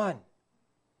I are one.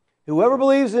 Whoever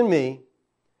believes in me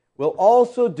will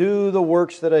also do the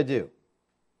works that I do.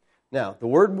 Now, the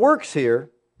word works here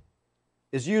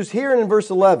is used here in verse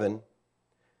 11.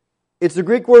 It's the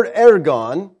Greek word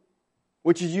ergon,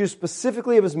 which is used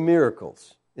specifically of His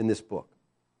miracles in this book.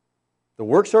 The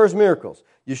works are His miracles.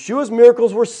 Yeshua's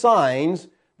miracles were signs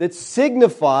that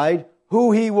signified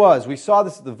who He was. We saw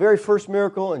this at the very first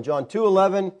miracle in John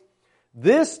 2:11.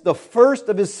 This, the first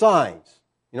of His signs.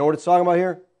 You know what it's talking about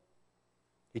here?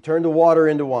 He turned the water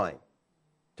into wine.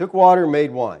 Took water and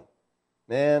made wine.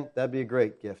 Man, that'd be a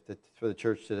great gift for the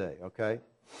church today, okay?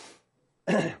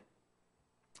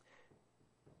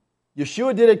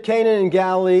 Yeshua did at Cana in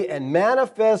Galilee and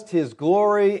manifest His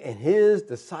glory, and His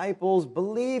disciples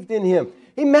believed in Him.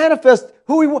 He manifests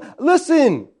who He was.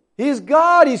 Listen, He's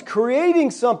God. He's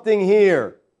creating something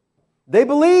here. They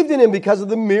believed in Him because of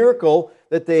the miracle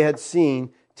that they had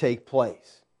seen take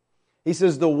place. He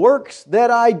says, the works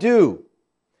that I do.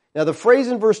 Now, the phrase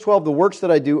in verse 12, the works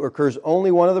that I do, occurs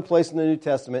only one other place in the New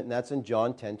Testament, and that's in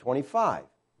John 10:25.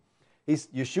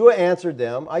 Yeshua answered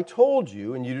them, I told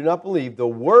you, and you do not believe, the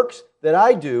works that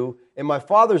I do in my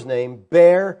Father's name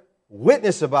bear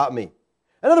witness about me.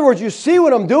 In other words, you see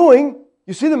what I'm doing.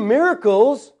 You see the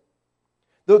miracles.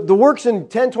 The works in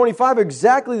 10:25 are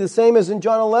exactly the same as in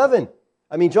John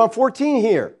 14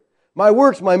 here. My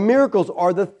works, my miracles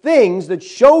are the things that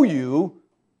show you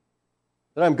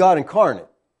that I'm God incarnate.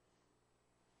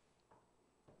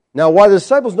 Now, while the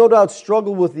disciples no doubt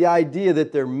struggled with the idea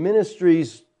that their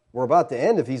ministries were about to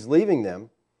end if He's leaving them,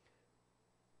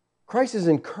 Christ is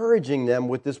encouraging them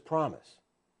with this promise.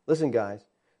 Listen, guys,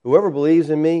 whoever believes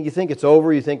in me, you think it's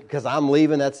over, you think because I'm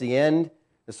leaving, that's the end.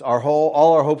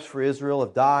 All our hopes for Israel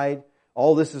have died.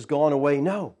 All this has gone away.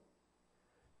 No.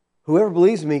 Whoever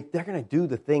believes in me, they're going to do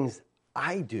the things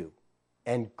I do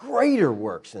and greater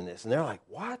works than this. And they're like,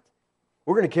 what?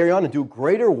 We're going to carry on and do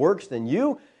greater works than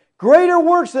you? Greater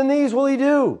works than these will He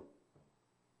do.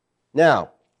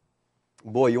 Now,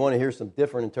 boy, you want to hear some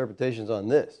different interpretations on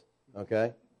this,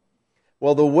 okay?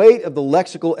 Well, the weight of the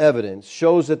lexical evidence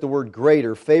shows that the word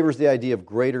greater favors the idea of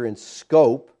greater in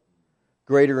scope,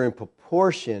 greater in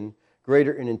proportion,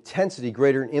 greater in intensity,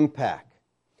 greater in impact.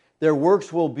 Their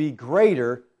works will be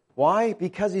greater. Why?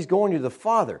 Because He's going to the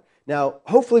Father. Now,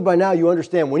 hopefully by now you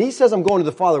understand, when He says I'm going to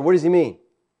the Father, what does He mean?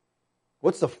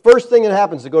 What's the first thing that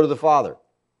happens to go to the Father?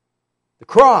 The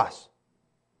cross.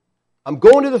 I'm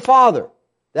going to the Father.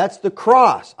 That's the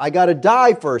cross. I got to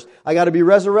die first. I got to be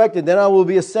resurrected. Then I will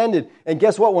be ascended. And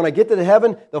guess what? When I get to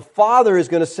heaven, the Father is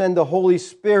going to send the Holy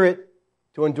Spirit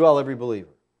to indwell every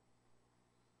believer.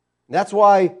 And that's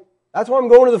why I'm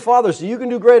going to the Father, so you can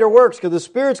do greater works, because the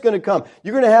Spirit's going to come.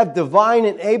 You're going to have divine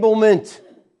enablement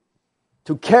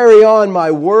to carry on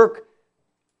my work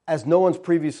as no one's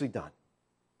previously done.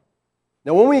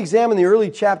 Now, when we examine the early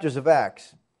chapters of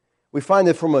Acts, we find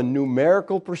that from a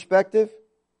numerical perspective,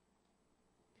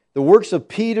 the works of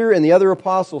Peter and the other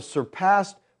apostles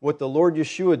surpassed what the Lord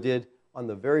Yeshua did on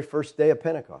the very first day of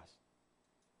Pentecost.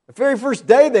 The very first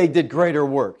day they did greater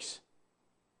works.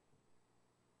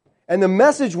 And the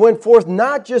message went forth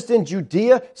not just in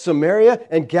Judea, Samaria,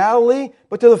 and Galilee,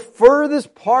 but to the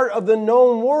furthest part of the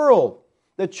known world.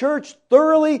 The church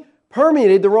thoroughly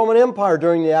permeated the Roman Empire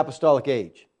during the apostolic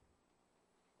age.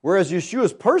 Whereas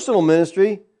Yeshua's personal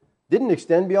ministry didn't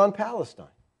extend beyond Palestine.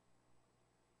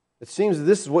 It seems that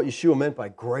this is what Yeshua meant by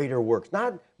greater works.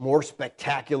 Not more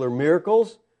spectacular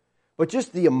miracles, but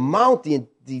just the amount,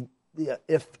 the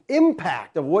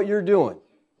impact of what you're doing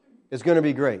is going to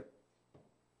be great.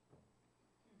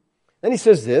 Then he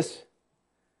says this.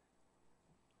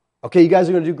 Okay, you guys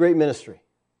are going to do great ministry.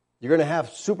 You're going to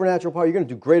have supernatural power. You're going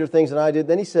to do greater things than I did.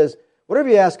 Then he says, whatever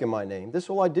you ask in my name, this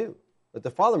will I do, that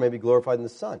the Father may be glorified in the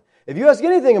Son. If you ask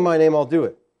anything in my name, I'll do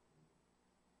it.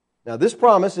 Now, these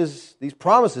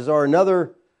promises are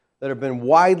another that have been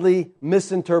widely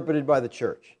misinterpreted by the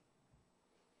church.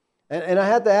 And I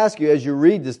have to ask you, as you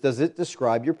read this, does it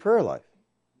describe your prayer life?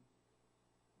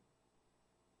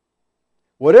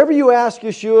 Whatever you ask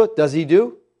Yeshua, does He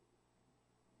do?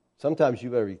 Sometimes you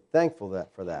better be thankful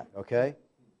for that, okay?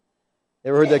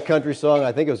 Ever heard that country song?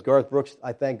 I think it was Garth Brooks,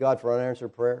 I thank God for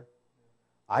unanswered prayer.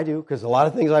 I do, because a lot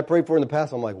of things I prayed for in the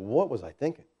past, I'm like, what was I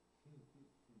thinking?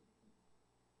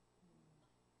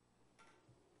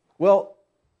 Well,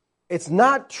 it's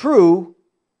not true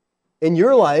in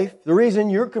your life. The reason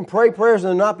you can pray prayers and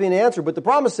they're not being answered, but the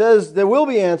promise says they will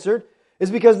be answered, is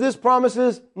because this promise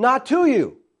is not to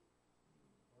you.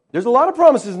 There's a lot of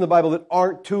promises in the Bible that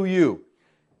aren't to you.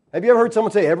 Have you ever heard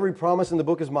someone say, every promise in the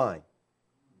book is mine?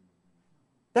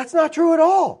 That's not true at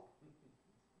all.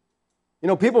 You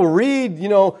know, people read,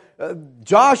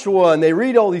 Joshua, and they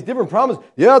read all these different promises.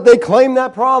 Yeah, they claim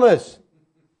that promise.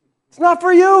 It's not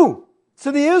for you. It's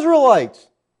to the Israelites.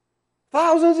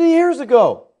 Thousands of years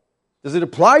ago. Does it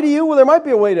apply to you? Well, there might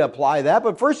be a way to apply that,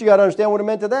 but first you got to understand what it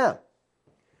meant to them.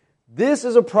 This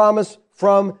is a promise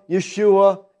from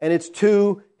Yeshua, and it's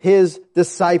to His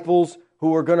disciples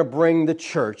who are going to bring the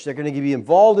church. They're going to be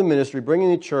involved in ministry,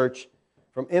 bringing the church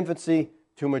from infancy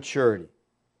to maturity.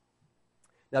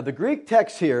 Now, the Greek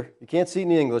text here, you can't see it in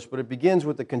the English, but it begins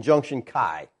with the conjunction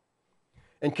kai.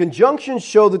 And conjunctions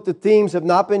show that the themes have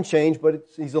not been changed, but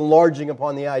He's enlarging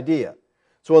upon the idea.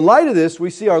 So in light of this, we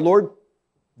see our Lord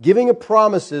giving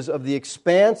promises of the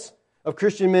expanse of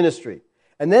Christian ministry.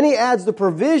 And then He adds the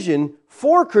provision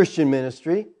for Christian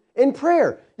ministry in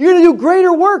prayer. You're going to do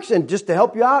greater works, and just to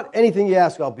help you out, anything you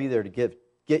ask, I'll be there to get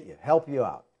you, help you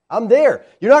out. I'm there.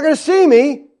 You're not going to see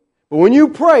me, but when you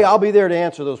pray, I'll be there to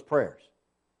answer those prayers.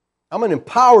 I'm going to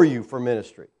empower you for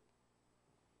ministry.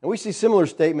 And we see similar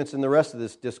statements in the rest of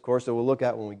this discourse that we'll look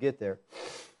at when we get there.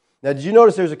 Now, did you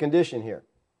notice there's a condition here?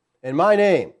 In my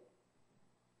name.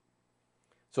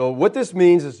 So what this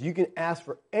means is you can ask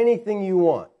for anything you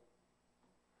want.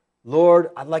 Lord,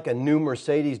 I'd like a new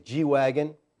Mercedes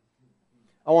G-Wagon.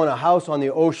 I want a house on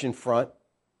the ocean front.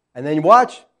 And then you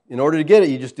watch. In order to get it,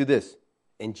 you just do this.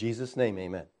 In Jesus' name,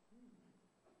 amen.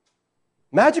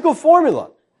 Magical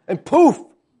formula. And poof,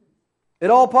 it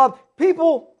all pops.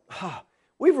 People,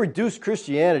 we've reduced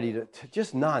Christianity to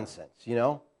just nonsense,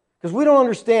 because we don't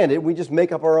understand it. We just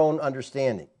make up our own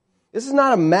understanding. This is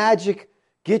not a magic,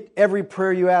 get every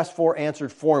prayer you ask for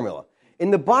answered formula.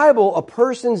 In the Bible, a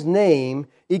person's name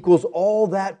equals all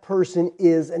that person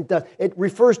is and does. It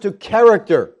refers to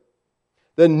character.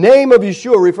 The name of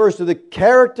Yeshua refers to the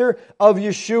character of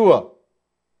Yeshua.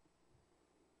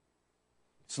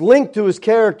 It's linked to His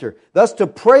character. Thus, to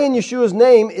pray in Yeshua's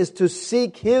name is to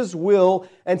seek His will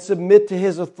and submit to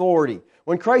His authority.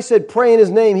 When Christ said pray in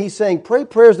His name, He's saying pray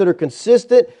prayers that are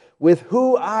consistent with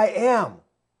who I am.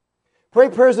 Pray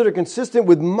prayers that are consistent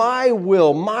with my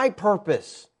will, my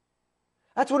purpose.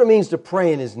 That's what it means to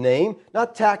pray in His name,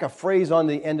 not tack a phrase on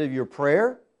the end of your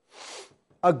prayer.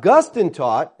 Augustine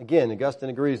taught, again, Augustine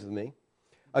agrees with me,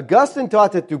 Augustine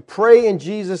taught that to pray in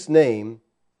Jesus' name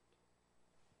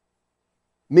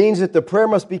means that the prayer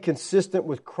must be consistent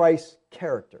with Christ's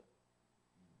character.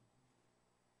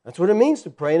 That's what it means to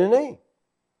pray in a name.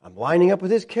 I'm lining up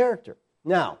with His character.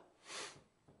 Now,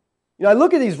 I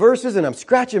look at these verses and I'm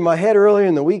scratching my head earlier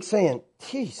in the week saying,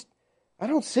 geez, I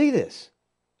don't see this.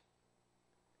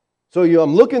 So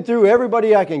I'm looking through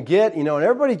everybody I can get, and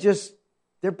everybody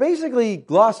they're basically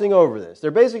glossing over this.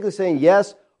 They're basically saying,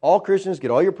 yes, all Christians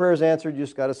get all your prayers answered. You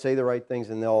just got to say the right things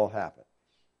and they'll all happen.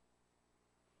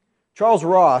 Charles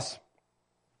Ross,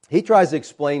 he tries to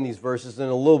explain these verses in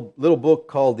a little book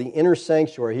called The Inner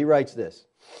Sanctuary. He writes this: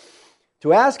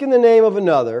 to ask in the name of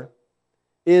another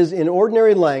is, in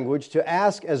ordinary language, to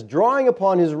ask as drawing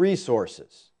upon his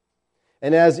resources,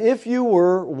 and as if you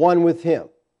were one with him.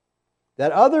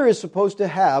 That other is supposed to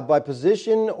have, by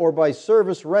position or by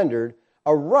service rendered,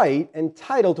 a right and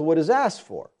title to what is asked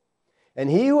for. And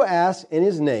he who asks in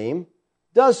his name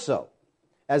does so,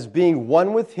 as being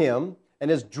one with him and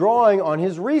as drawing on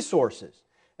his resources.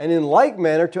 And in like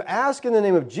manner, to ask in the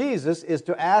name of Jesus is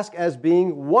to ask as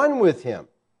being one with him.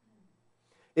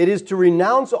 It is to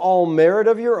renounce all merit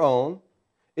of your own.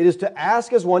 It is to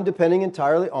ask as one depending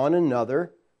entirely on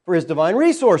another for his divine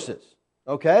resources.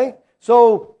 Okay?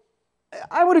 So,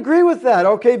 I would agree with that.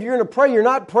 Okay, if you're going to pray, you're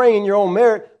not praying in your own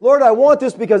merit. Lord, I want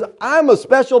this because I'm a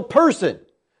special person.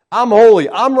 I'm holy.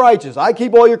 I'm righteous. I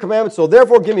keep all your commandments, so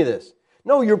therefore give me this.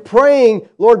 No, you're praying,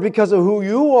 Lord, because of who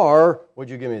you are, would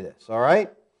you give me this? All right?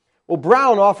 Well,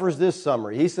 Brown offers this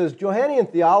summary. He says, Johannine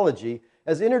theology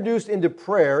has introduced into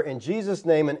prayer in Jesus'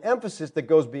 name an emphasis that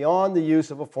goes beyond the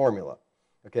use of a formula.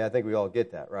 Okay, I think we all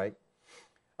get that, right?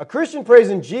 A Christian prays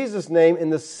in Jesus' name in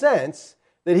the sense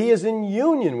that he is in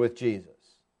union with Jesus.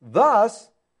 Thus,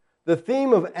 the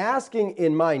theme of asking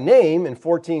in my name in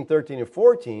 14, 13, and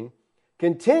 14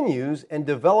 continues and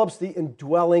develops the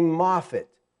indwelling Mophet.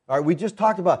 All right, we just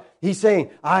talked about, he's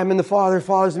saying, I am in the Father,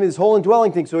 Father's in me, this whole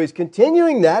indwelling thing. So he's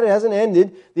continuing that. It hasn't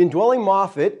ended. The indwelling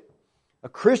Mophet. A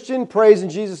Christian prays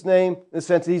in Jesus' name in the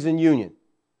sense that he's in union.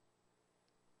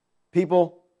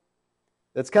 People,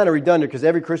 that's kind of redundant because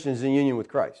every Christian is in union with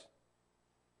Christ.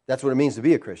 That's what it means to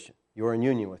be a Christian. You are in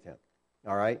union with Him.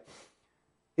 All right?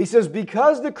 He says,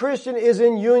 because the Christian is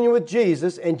in union with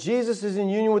Jesus and Jesus is in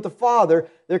union with the Father,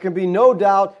 there can be no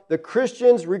doubt the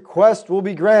Christian's request will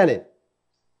be granted.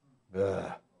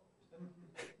 Ugh.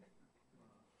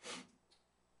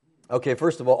 Okay,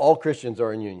 first of all Christians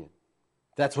are in union.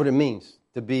 That's what it means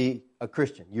to be a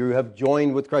Christian. You have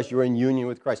joined with Christ. You're in union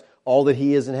with Christ. All that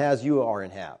He is and has, you are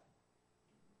and have.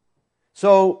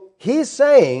 So he's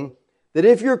saying that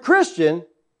if you're a Christian,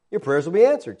 your prayers will be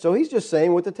answered. So he's just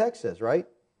saying what the text says, right?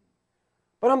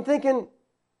 But I'm thinking,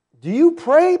 do you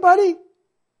pray, buddy?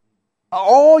 Are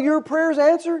all your prayers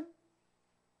answered?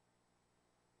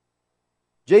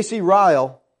 J.C.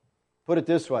 Ryle put it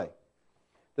this way.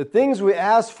 The things we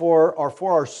ask for are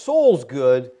for our soul's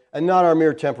good and not our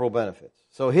mere temporal benefits.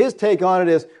 So his take on it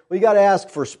is, we got to ask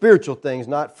for spiritual things,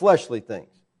 not fleshly things.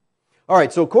 All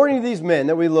right, so according to these men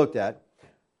that we looked at,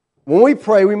 when we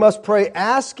pray, we must pray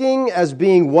asking as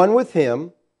being one with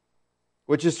Him,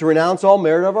 which is to renounce all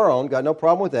merit of our own. Got no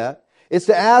problem with that. It's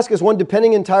to ask as one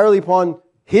depending entirely upon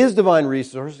His divine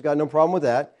resources. Got no problem with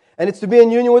that. And it's to be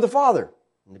in union with the Father.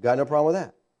 Got no problem with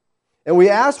that. And we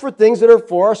ask for things that are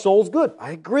for our soul's good.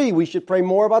 I agree. We should pray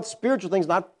more about spiritual things,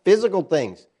 not physical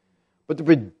things. But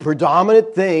the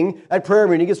predominant thing at prayer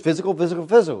meeting is physical, physical,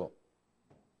 physical.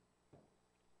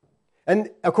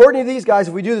 And according to these guys,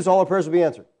 if we do this, all our prayers will be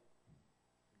answered.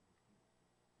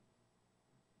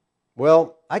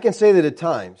 Well, I can say that at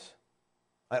times,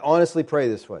 I honestly pray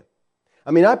this way.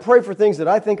 I mean, I pray for things that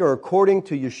I think are according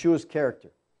to Yeshua's character,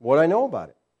 what I know about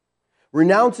it.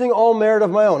 Renouncing all merit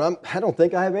of my own. I don't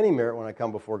think I have any merit when I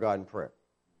come before God in prayer.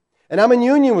 And I'm in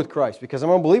union with Christ because I'm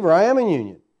a believer. I am in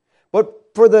union.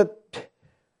 But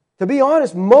to be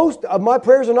honest, most of my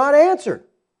prayers are not answered.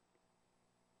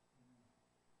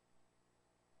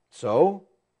 So,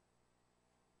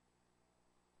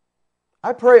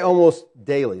 I pray almost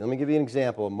daily. Let me give you an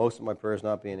example of most of my prayers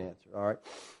not being answered. All right?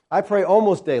 I pray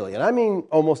almost daily, and I mean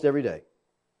almost every day.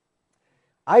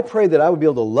 I pray that I would be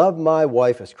able to love my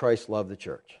wife as Christ loved the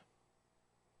church.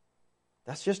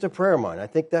 That's just a prayer of mine. I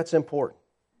think that's important.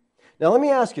 Now, let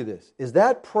me ask you this. Is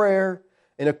that prayer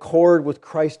in accord with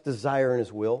Christ's desire and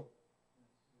His will?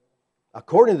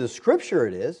 According to the Scripture,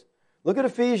 it is. Look at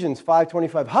Ephesians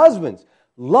 5:25. Husbands,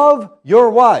 love your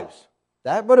wives.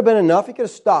 That would have been enough. He could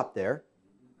have stopped there.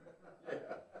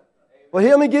 Well,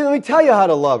 here, let me tell you how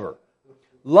to love her.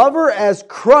 Love her as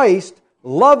Christ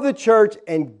loved the church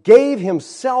and gave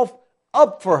Himself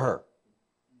up for her.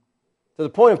 To the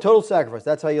point of total sacrifice.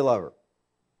 That's how you love her.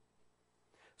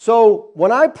 So,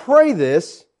 when I pray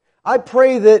this, I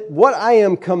pray that what I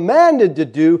am commanded to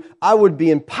do, I would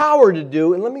be empowered to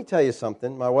do. And let me tell you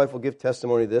something. My wife will give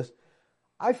testimony to this.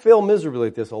 I fail miserably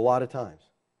at this a lot of times.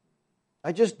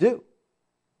 I just do.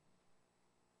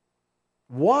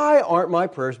 Why aren't my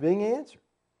prayers being answered?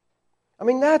 I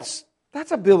mean, that's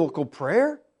a biblical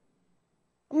prayer.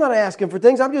 I'm not asking for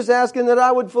things. I'm just asking that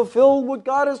I would fulfill what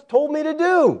God has told me to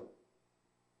do.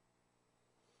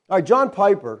 All right, John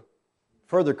Piper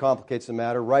further complicates the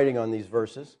matter, writing on these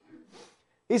verses.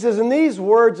 He says, and these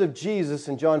words of Jesus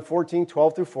in John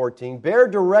 14:12 through 14 bear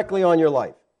directly on your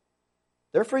life.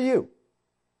 They're for you.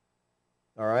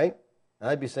 All right? And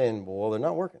I'd be saying, well, they're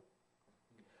not working.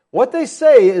 What they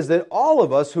say is that all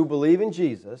of us who believe in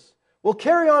Jesus will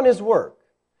carry on His work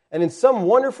and in some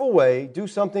wonderful way do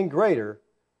something greater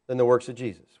than the works of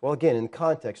Jesus. Well, again, in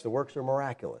context, the works are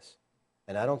miraculous.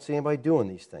 And I don't see anybody doing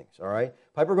these things, all right?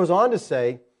 Piper goes on to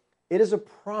say, it is a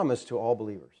promise to all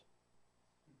believers.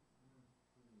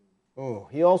 Oh,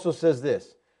 he also says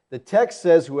this. The text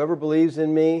says, whoever believes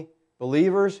in me,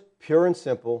 believers, pure and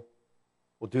simple,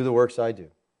 will do the works I do.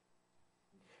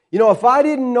 You know, if I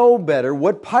didn't know better,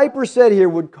 what Piper said here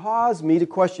would cause me to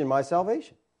question my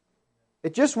salvation.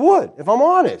 It just would, if I'm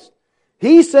honest.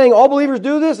 He's saying all believers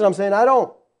do this, and I'm saying I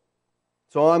don't.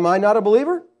 So am I not a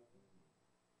believer?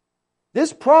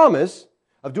 This promise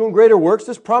of doing greater works,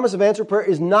 this promise of answered prayer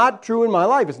is not true in my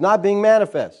life. It's not being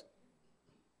manifest.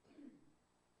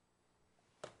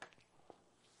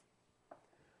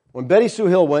 When Betty Sue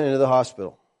Hill went into the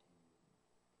hospital,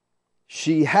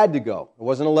 she had to go. It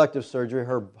wasn't elective surgery.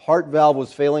 Her heart valve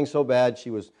was failing so bad, she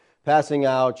was passing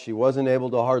out. She wasn't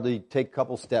able to hardly take a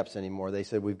couple steps anymore. They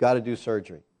said, we've got to do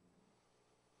surgery.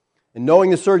 And knowing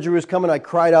the surgery was coming, I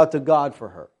cried out to God for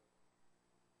her.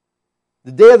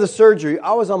 The day of the surgery,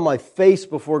 I was on my face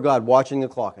before God watching the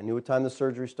clock. I knew what time the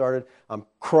surgery started. I'm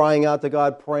crying out to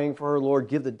God, praying for her. Lord,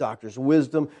 give the doctors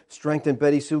wisdom, strengthen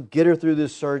Betty Sue, get her through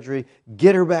this surgery,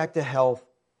 get her back to health.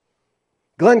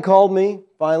 Glenn called me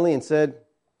finally and said,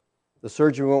 the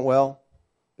surgery went well.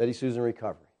 Betty Sue's in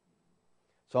recovery.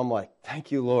 So I'm like,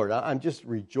 thank you, Lord. I'm just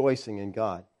rejoicing in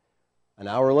God. An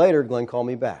hour later, Glenn called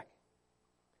me back.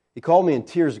 He called me in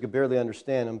tears. I could barely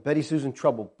understand him. Betty Sue's in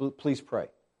trouble. Please pray.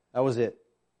 That was it.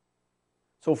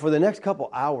 So for the next couple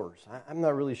hours, I'm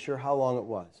not really sure how long it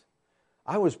was,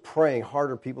 I was praying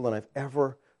harder, people, than I've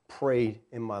ever prayed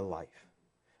in my life.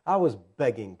 I was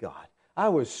begging God. I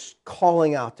was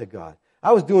calling out to God.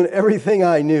 I was doing everything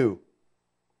I knew.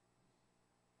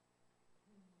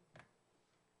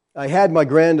 I had my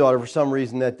granddaughter for some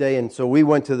reason that day, and so we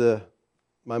went to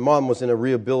my mom was in a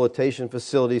rehabilitation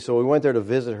facility, so we went there to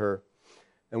visit her.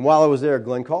 And while I was there,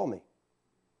 Glenn called me.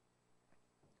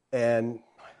 And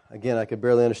again, I could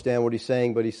barely understand what he's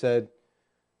saying, but he said,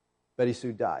 Betty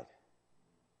Sue died.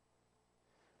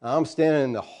 Now, I'm standing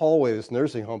in the hallway of this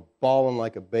nursing home bawling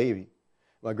like a baby.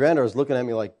 My granddaughter's looking at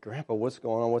me like, Grandpa, what's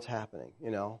going on? What's happening?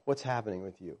 What's happening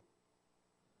with you?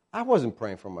 I wasn't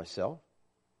praying for myself.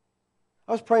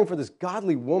 I was praying for this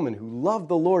godly woman who loved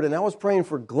the Lord, and I was praying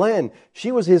for Glenn.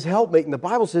 She was his helpmate, and the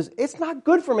Bible says it's not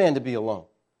good for man to be alone.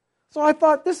 So I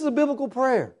thought, this is a biblical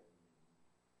prayer.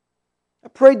 I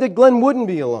prayed that Glenn wouldn't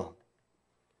be alone.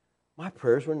 My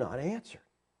prayers were not answered.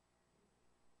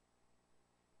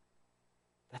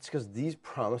 That's because these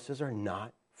promises are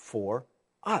not for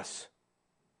us.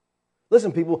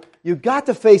 Listen, people, you've got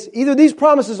to face either these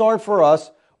promises aren't for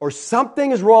us or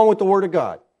something is wrong with the Word of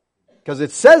God. Because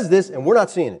it says this and we're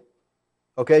not seeing it.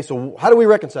 Okay, so how do we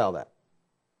reconcile that?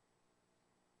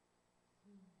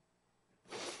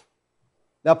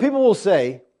 Now, people will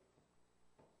say,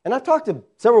 and I've talked to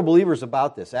several believers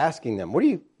about this, asking them, what do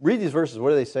you read these verses, what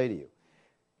do they say to you?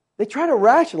 They try to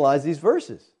rationalize these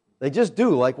verses. They just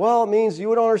do, like, well, it means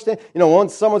you don't understand.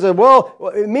 Once someone said,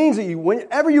 well, it means that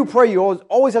whenever you pray, you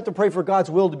always have to pray for God's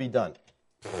will to be done.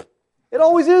 It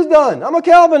always is done. I'm a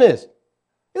Calvinist.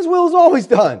 His will is always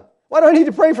done. Why do I need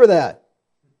to pray for that?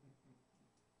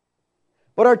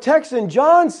 But our text in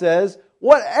John says,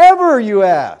 whatever you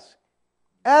ask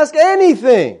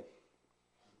anything.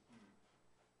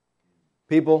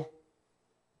 People,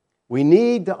 we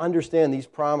need to understand these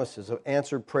promises of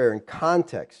answered prayer in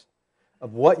context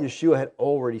of what Yeshua had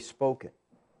already spoken.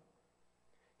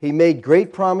 He made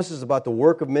great promises about the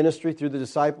work of ministry through the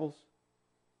disciples.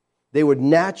 They would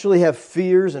naturally have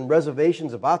fears and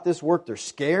reservations about this work. They're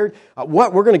scared.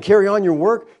 What? We're going to carry on your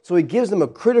work? So he gives them a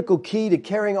critical key to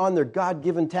carrying on their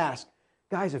God-given task.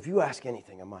 Guys, if you ask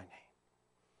anything in my name,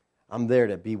 I'm there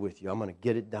to be with you. I'm going to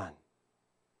get it done.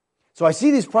 So I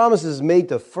see these promises made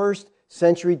to first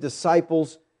century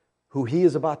disciples who he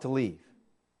is about to leave.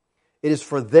 It is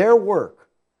for their work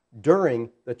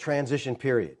during the transition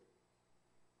period.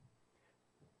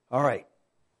 All right.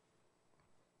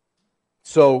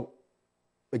 So,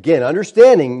 again,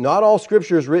 understanding not all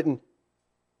Scripture is written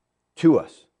to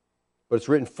us, but it's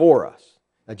written for us.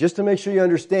 Now, just to make sure you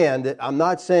understand that I'm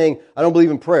not saying I don't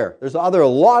believe in prayer. There's a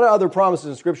lot of other promises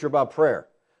in Scripture about prayer.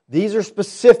 These are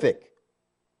specific.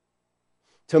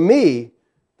 To me,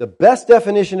 the best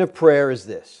definition of prayer is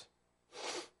this.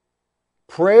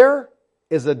 Prayer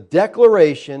is a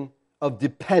declaration of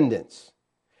dependence.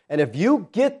 And if you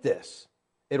get this,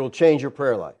 it'll change your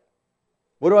prayer life.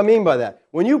 What do I mean by that?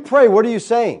 When you pray, what are you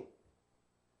saying?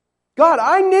 God,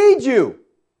 I need you.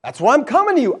 That's why I'm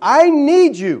coming to you. I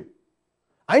need you.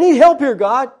 I need help here,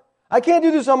 God. I can't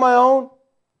do this on my own.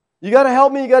 You got to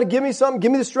help me. You got to give me something.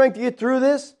 Give me the strength to get through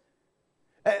this.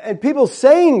 And people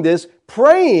saying this,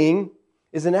 praying,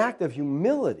 is an act of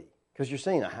humility because you're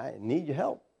saying, I need your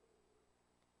help.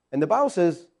 And the Bible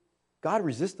says, God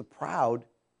resists the proud,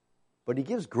 but He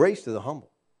gives grace to the humble.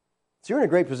 So you're in a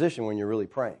great position when you're really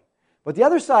praying. But the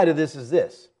other side of this is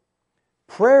this.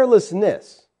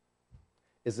 Prayerlessness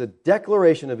is a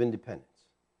declaration of independence.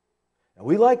 Now,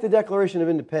 we like the Declaration of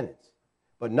Independence,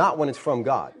 but not when it's from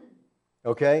God.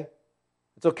 Okay?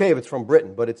 It's okay if it's from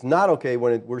Britain, but it's not okay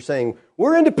when we're saying,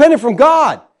 we're independent from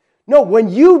God. No, when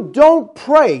you don't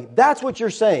pray, that's what you're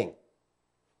saying.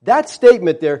 That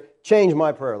statement there changed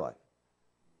my prayer life.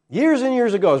 Years and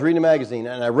years ago, I was reading a magazine,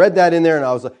 and I read that in there,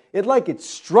 and it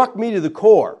struck me to the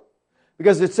core.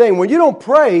 Because it's saying when you don't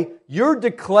pray, you're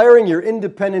declaring your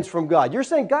independence from God. You're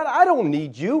saying, God, I don't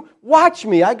need you. Watch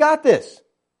me. I got this.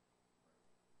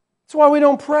 That's why we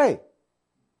don't pray.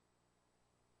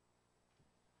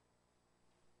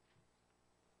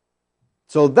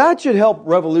 So that should help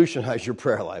revolutionize your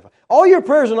prayer life. All your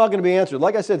prayers are not going to be answered.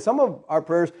 Like I said, some of our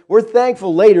prayers, we're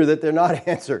thankful later that they're not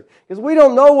answered. Because we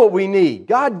don't know what we need.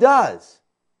 God does.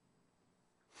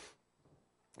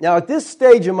 Now, at this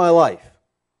stage in my life,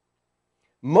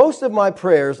 most of my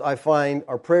prayers, I find,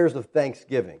 are prayers of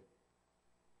thanksgiving.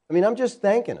 I mean, I'm just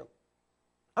thanking Him.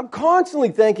 I'm constantly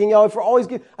thanking God for always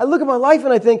giving. I look at my life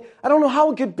and I think, I don't know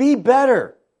how it could be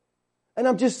better. And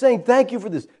I'm just saying, thank you for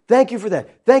this, thank you for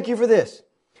that, thank you for this.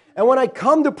 And when I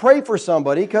come to pray for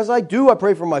somebody, because I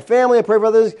pray for my family, I pray for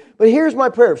others, but here's my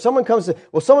prayer. If someone comes and says,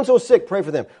 well, so-and-so's sick, pray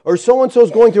for them. Or so-and-so's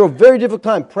going through a very difficult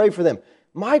time, pray for them.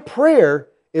 My prayer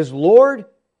is, Lord,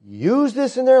 use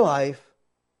this in their life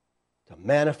to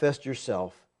manifest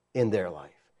yourself in their life.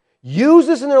 Use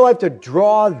this in their life to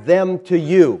draw them to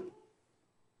you.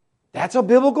 That's a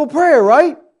biblical prayer,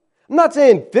 right? I'm not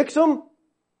saying fix them.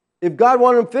 If God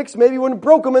wanted them fixed, maybe He wouldn't have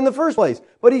broke them in the first place.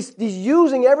 But He's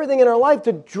using everything in our life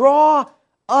to draw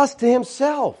us to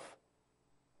Himself.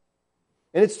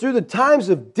 And it's through the times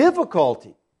of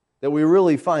difficulty that we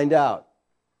really find out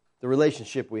the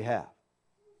relationship we have.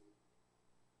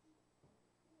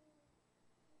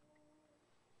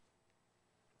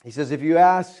 He says, if you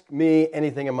ask me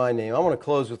anything in my name, I want to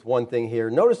close with one thing here.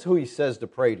 Notice who He says to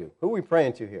pray to. Who are we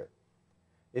praying to here?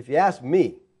 If you ask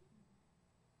me.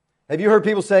 Have you heard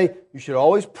people say, you should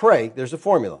always pray, there's a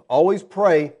formula, always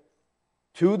pray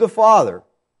to the Father.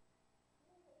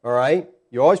 All right?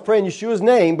 You always pray in Yeshua's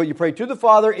name, but you pray to the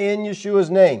Father in Yeshua's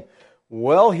name.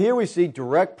 Well, here we see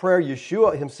direct prayer.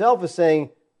 Yeshua Himself is saying,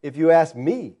 if you ask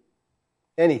me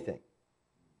anything,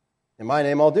 in my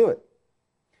name I'll do it.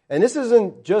 And this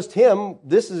isn't just Him.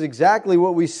 This is exactly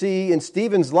what we see in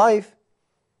Stephen's life.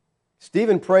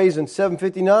 Stephen prays in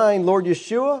 759, Lord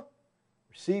Yeshua,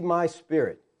 receive my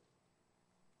spirit.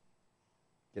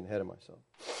 Getting ahead of myself.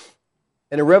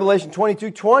 And in Revelation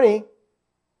 22:20,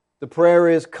 the prayer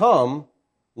is, come,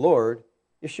 Lord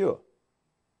Yeshua.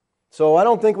 So I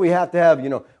don't think we have to have,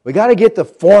 we got to get the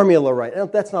formula right.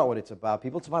 That's not what it's about,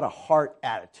 people. It's about a heart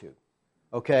attitude.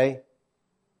 Okay?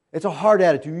 It's a heart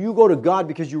attitude. You go to God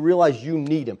because you realize you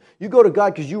need Him. You go to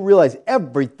God because you realize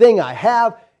everything I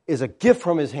have is a gift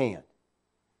from His hand.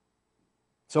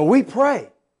 So we pray.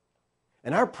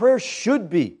 And our prayer should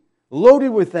be loaded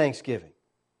with thanksgiving.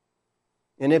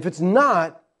 And if it's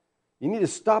not, you need to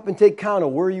stop and take count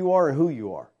of where you are and who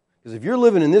you are. Because if you're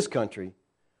living in this country,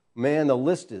 man, the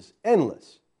list is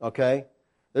endless. Okay?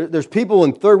 There's people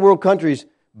in third world countries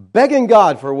begging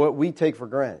God for what we take for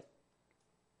granted.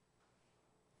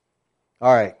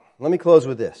 All right, let me close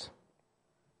with this.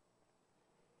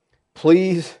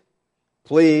 Please,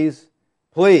 please,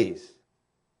 please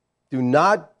do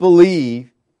not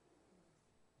believe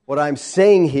what I'm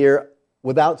saying here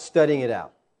without studying it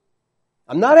out.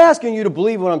 I'm not asking you to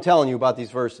believe what I'm telling you about these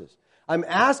verses. I'm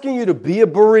asking you to be a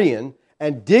Berean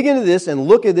and dig into this and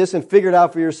look at this and figure it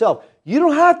out for yourself. You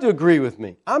don't have to agree with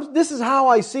me. This is how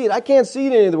I see it. I can't see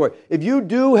it any other way. If you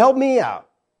do, help me out.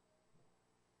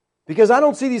 Because I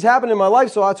don't see these happen in my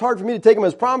life, so it's hard for me to take them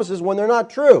as promises when they're not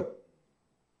true.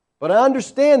 But I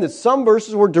understand that some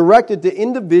verses were directed to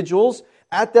individuals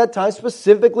at that time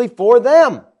specifically for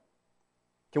them.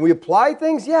 Can we apply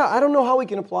things? Yeah, I don't know how we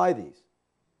can apply these.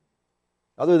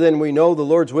 Other than we know the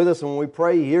Lord's with us and when we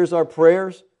pray, He hears our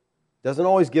prayers. Doesn't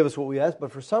always give us what we ask,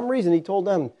 but for some reason He told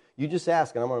them, you just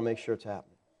ask and I'm going to make sure it's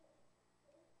happening.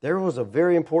 There was a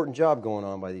very important job going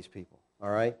on by these people. All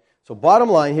right? So bottom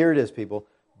line, here it is, people.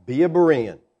 Be a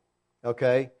Berean.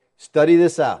 Okay? Study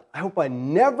this out. I hope I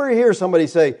never hear somebody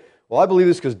say, well, I believe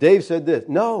this because Dave said this.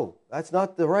 No, that's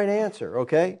not the right answer,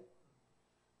 okay?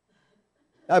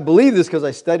 I believe this because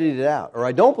I studied it out. Or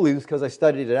I don't believe this because I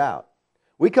studied it out.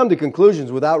 We come to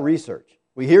conclusions without research.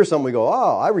 We hear something, we go,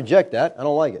 oh, I reject that. I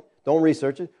don't like it. Don't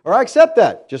research it. Or I accept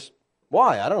that. Just,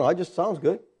 why? I don't know. It just sounds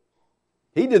good.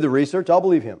 He did the research. I'll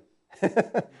believe him.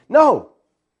 No.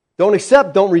 Don't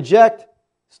accept. Don't reject.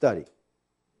 Study.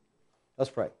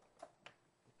 Let's pray.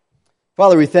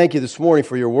 Father, we thank you this morning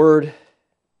for your word.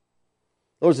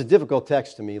 Lord, it's a difficult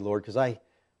text to me, Lord, because I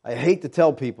hate to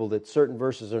tell people that certain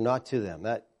verses are not to them.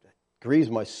 That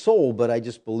grieves my soul, but I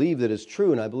just believe that it's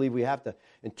true, and I believe we have to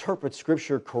interpret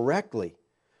Scripture correctly.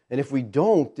 And if we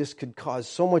don't, this could cause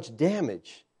so much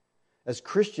damage as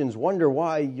Christians wonder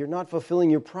why you're not fulfilling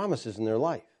your promises in their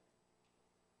life.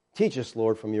 Teach us,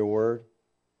 Lord, from your word.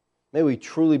 May we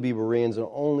truly be Bereans and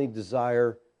only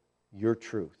desire your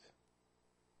truth.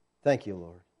 Thank you,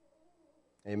 Lord.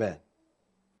 Amen.